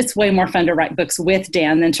 it's way more fun to write books with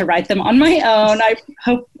Dan than to write them on my own.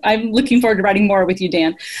 I'm looking forward to writing more with you,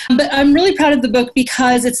 Dan. But I'm really proud of the book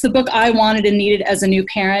because it's the book I wanted and needed as a new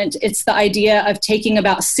parent. It's the idea of taking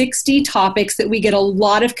about 60 topics that we get a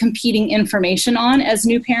lot of competing information on as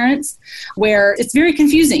new parents, where it's very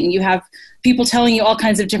confusing. You have people telling you all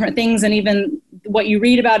kinds of different things, and even what you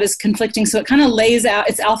read about is conflicting. So it kind of lays out,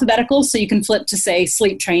 it's alphabetical, so you can flip to, say,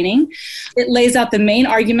 sleep training. It lays out the main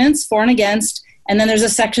arguments for and against, And then there's a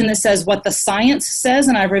section that says what the science says,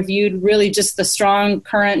 and I've reviewed really just the strong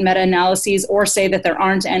current meta-analyses or say that there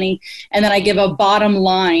aren't any. And then I give a bottom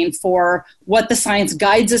line for what the science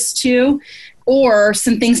guides us to, or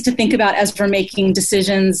some things to think about as we're making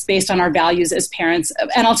decisions based on our values as parents.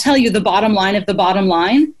 And I'll tell you, the bottom line of the bottom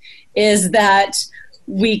line is that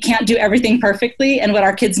we can't do everything perfectly, and what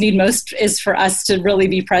our kids need most is for us to really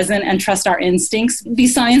be present and trust our instincts, be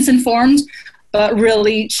science-informed, but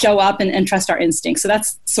really show up and trust our instincts. So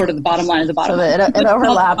that's sort of the bottom line of the bottom line. It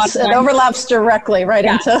overlaps. It overlaps directly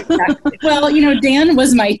into... Exactly. Well, Dan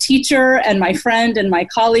was my teacher and my friend and my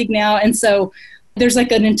colleague now. And so there's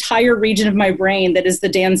like an entire region of my brain that is the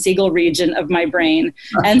Dan Siegel region of my brain.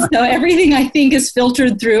 And so everything I think is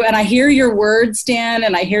filtered through, and I hear your words, Dan,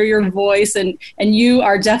 and I hear your voice, and you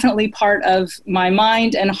are definitely part of my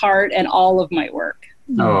mind and heart and all of my work.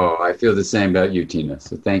 Oh, I feel the same about you, Tina.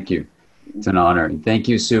 So thank you. It's an honor. And thank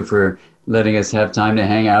you, Sue, for letting us have time to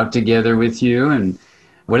hang out together with you. And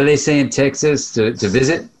what do they say in Texas? To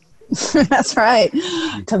visit? That's right.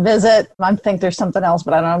 To visit. I think there's something else,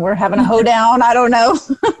 but I don't know. We're having a hoedown. I don't know.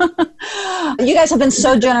 You guys have been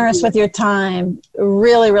so generous with your time.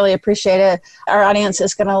 Really, really appreciate it. Our audience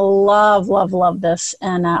is going to love this.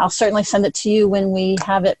 And I'll certainly send it to you when we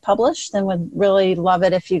have it published, and would really love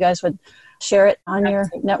it if you guys would share it on your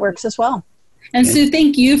networks as well. And Sue,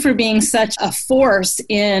 thank you for being such a force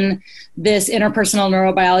in this interpersonal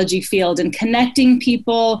neurobiology field and connecting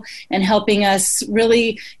people and helping us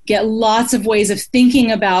really get lots of ways of thinking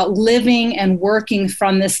about living and working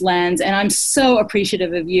from this lens. And I'm so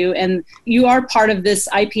appreciative of you. And you are part of this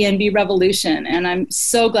IPNB revolution. And I'm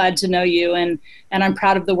so glad to know you. And I'm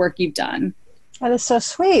proud of the work you've done. That is so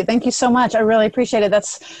sweet. Thank you so much. I really appreciate it.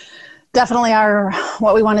 That's definitely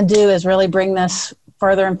what we want to do, is really bring this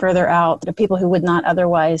further and further out to people who would not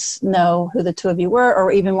otherwise know who the two of you were,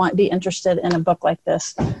 or even be interested in a book like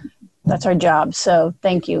this. That's our job. So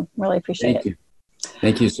thank you. Really appreciate it.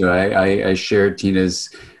 Thank you. So I share Tina's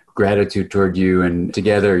gratitude toward you, and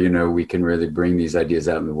together, we can really bring these ideas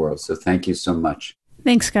out in the world. So thank you so much.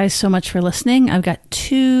 Thanks, guys, so much for listening. I've got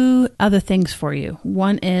two other things for you.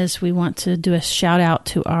 One is we want to do a shout out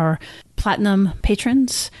to our Platinum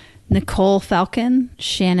patrons, Nicole Falcon,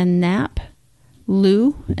 Shannon Knapp,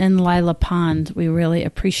 Lou, and Lila Pond. We really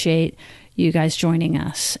appreciate you guys joining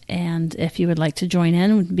us. And if you would like to join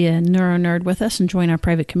in, be a neuro nerd with us and join our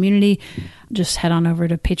private community, just head on over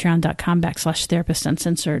to patreon.com/therapist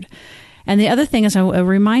uncensored. And the other thing is a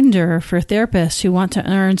reminder for therapists who want to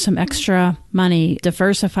earn some extra money,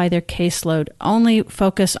 diversify their caseload, only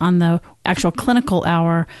focus on the actual clinical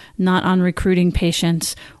hour, not on recruiting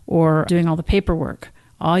patients or doing all the paperwork.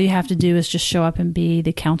 All you have to do is just show up and be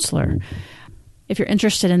the counselor. If you're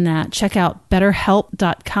interested in that, check out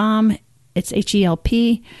betterhelp.com. It's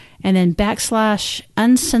HELP, and then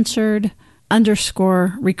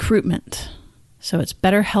 /uncensored_recruitment. So it's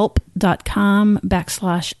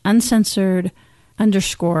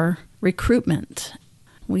betterhelp.com/uncensored_recruitment.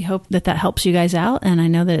 We hope that helps you guys out, and I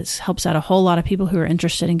know that it helps out a whole lot of people who are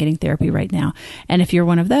interested in getting therapy right now. And if you're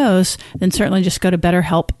one of those, then certainly just go to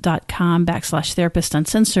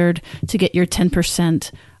betterhelp.com/therapist-uncensored to get your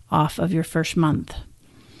 10% off of your first month.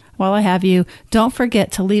 While I have you, don't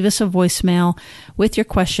forget to leave us a voicemail with your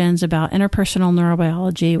questions about interpersonal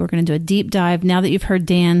neurobiology. We're going to do a deep dive. Now that you've heard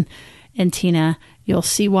Dan and Tina, you'll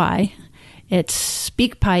see why. It's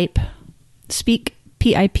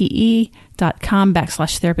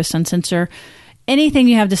speakpipe.com/therapist-uncensored. Anything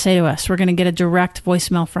you have to say to us, we're going to get a direct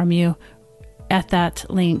voicemail from you at that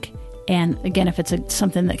link. And again, if it's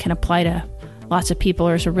something that can apply to lots of people,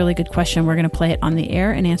 or is a really good question, we're going to play it on the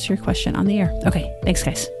air and answer your question on the air. Okay, thanks,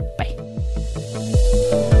 guys. Bye.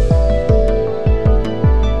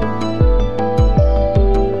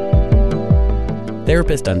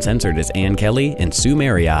 Therapist Uncensored is Ann Kelly and Sue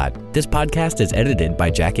Marriott. This podcast is edited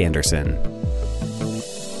by Jack Anderson.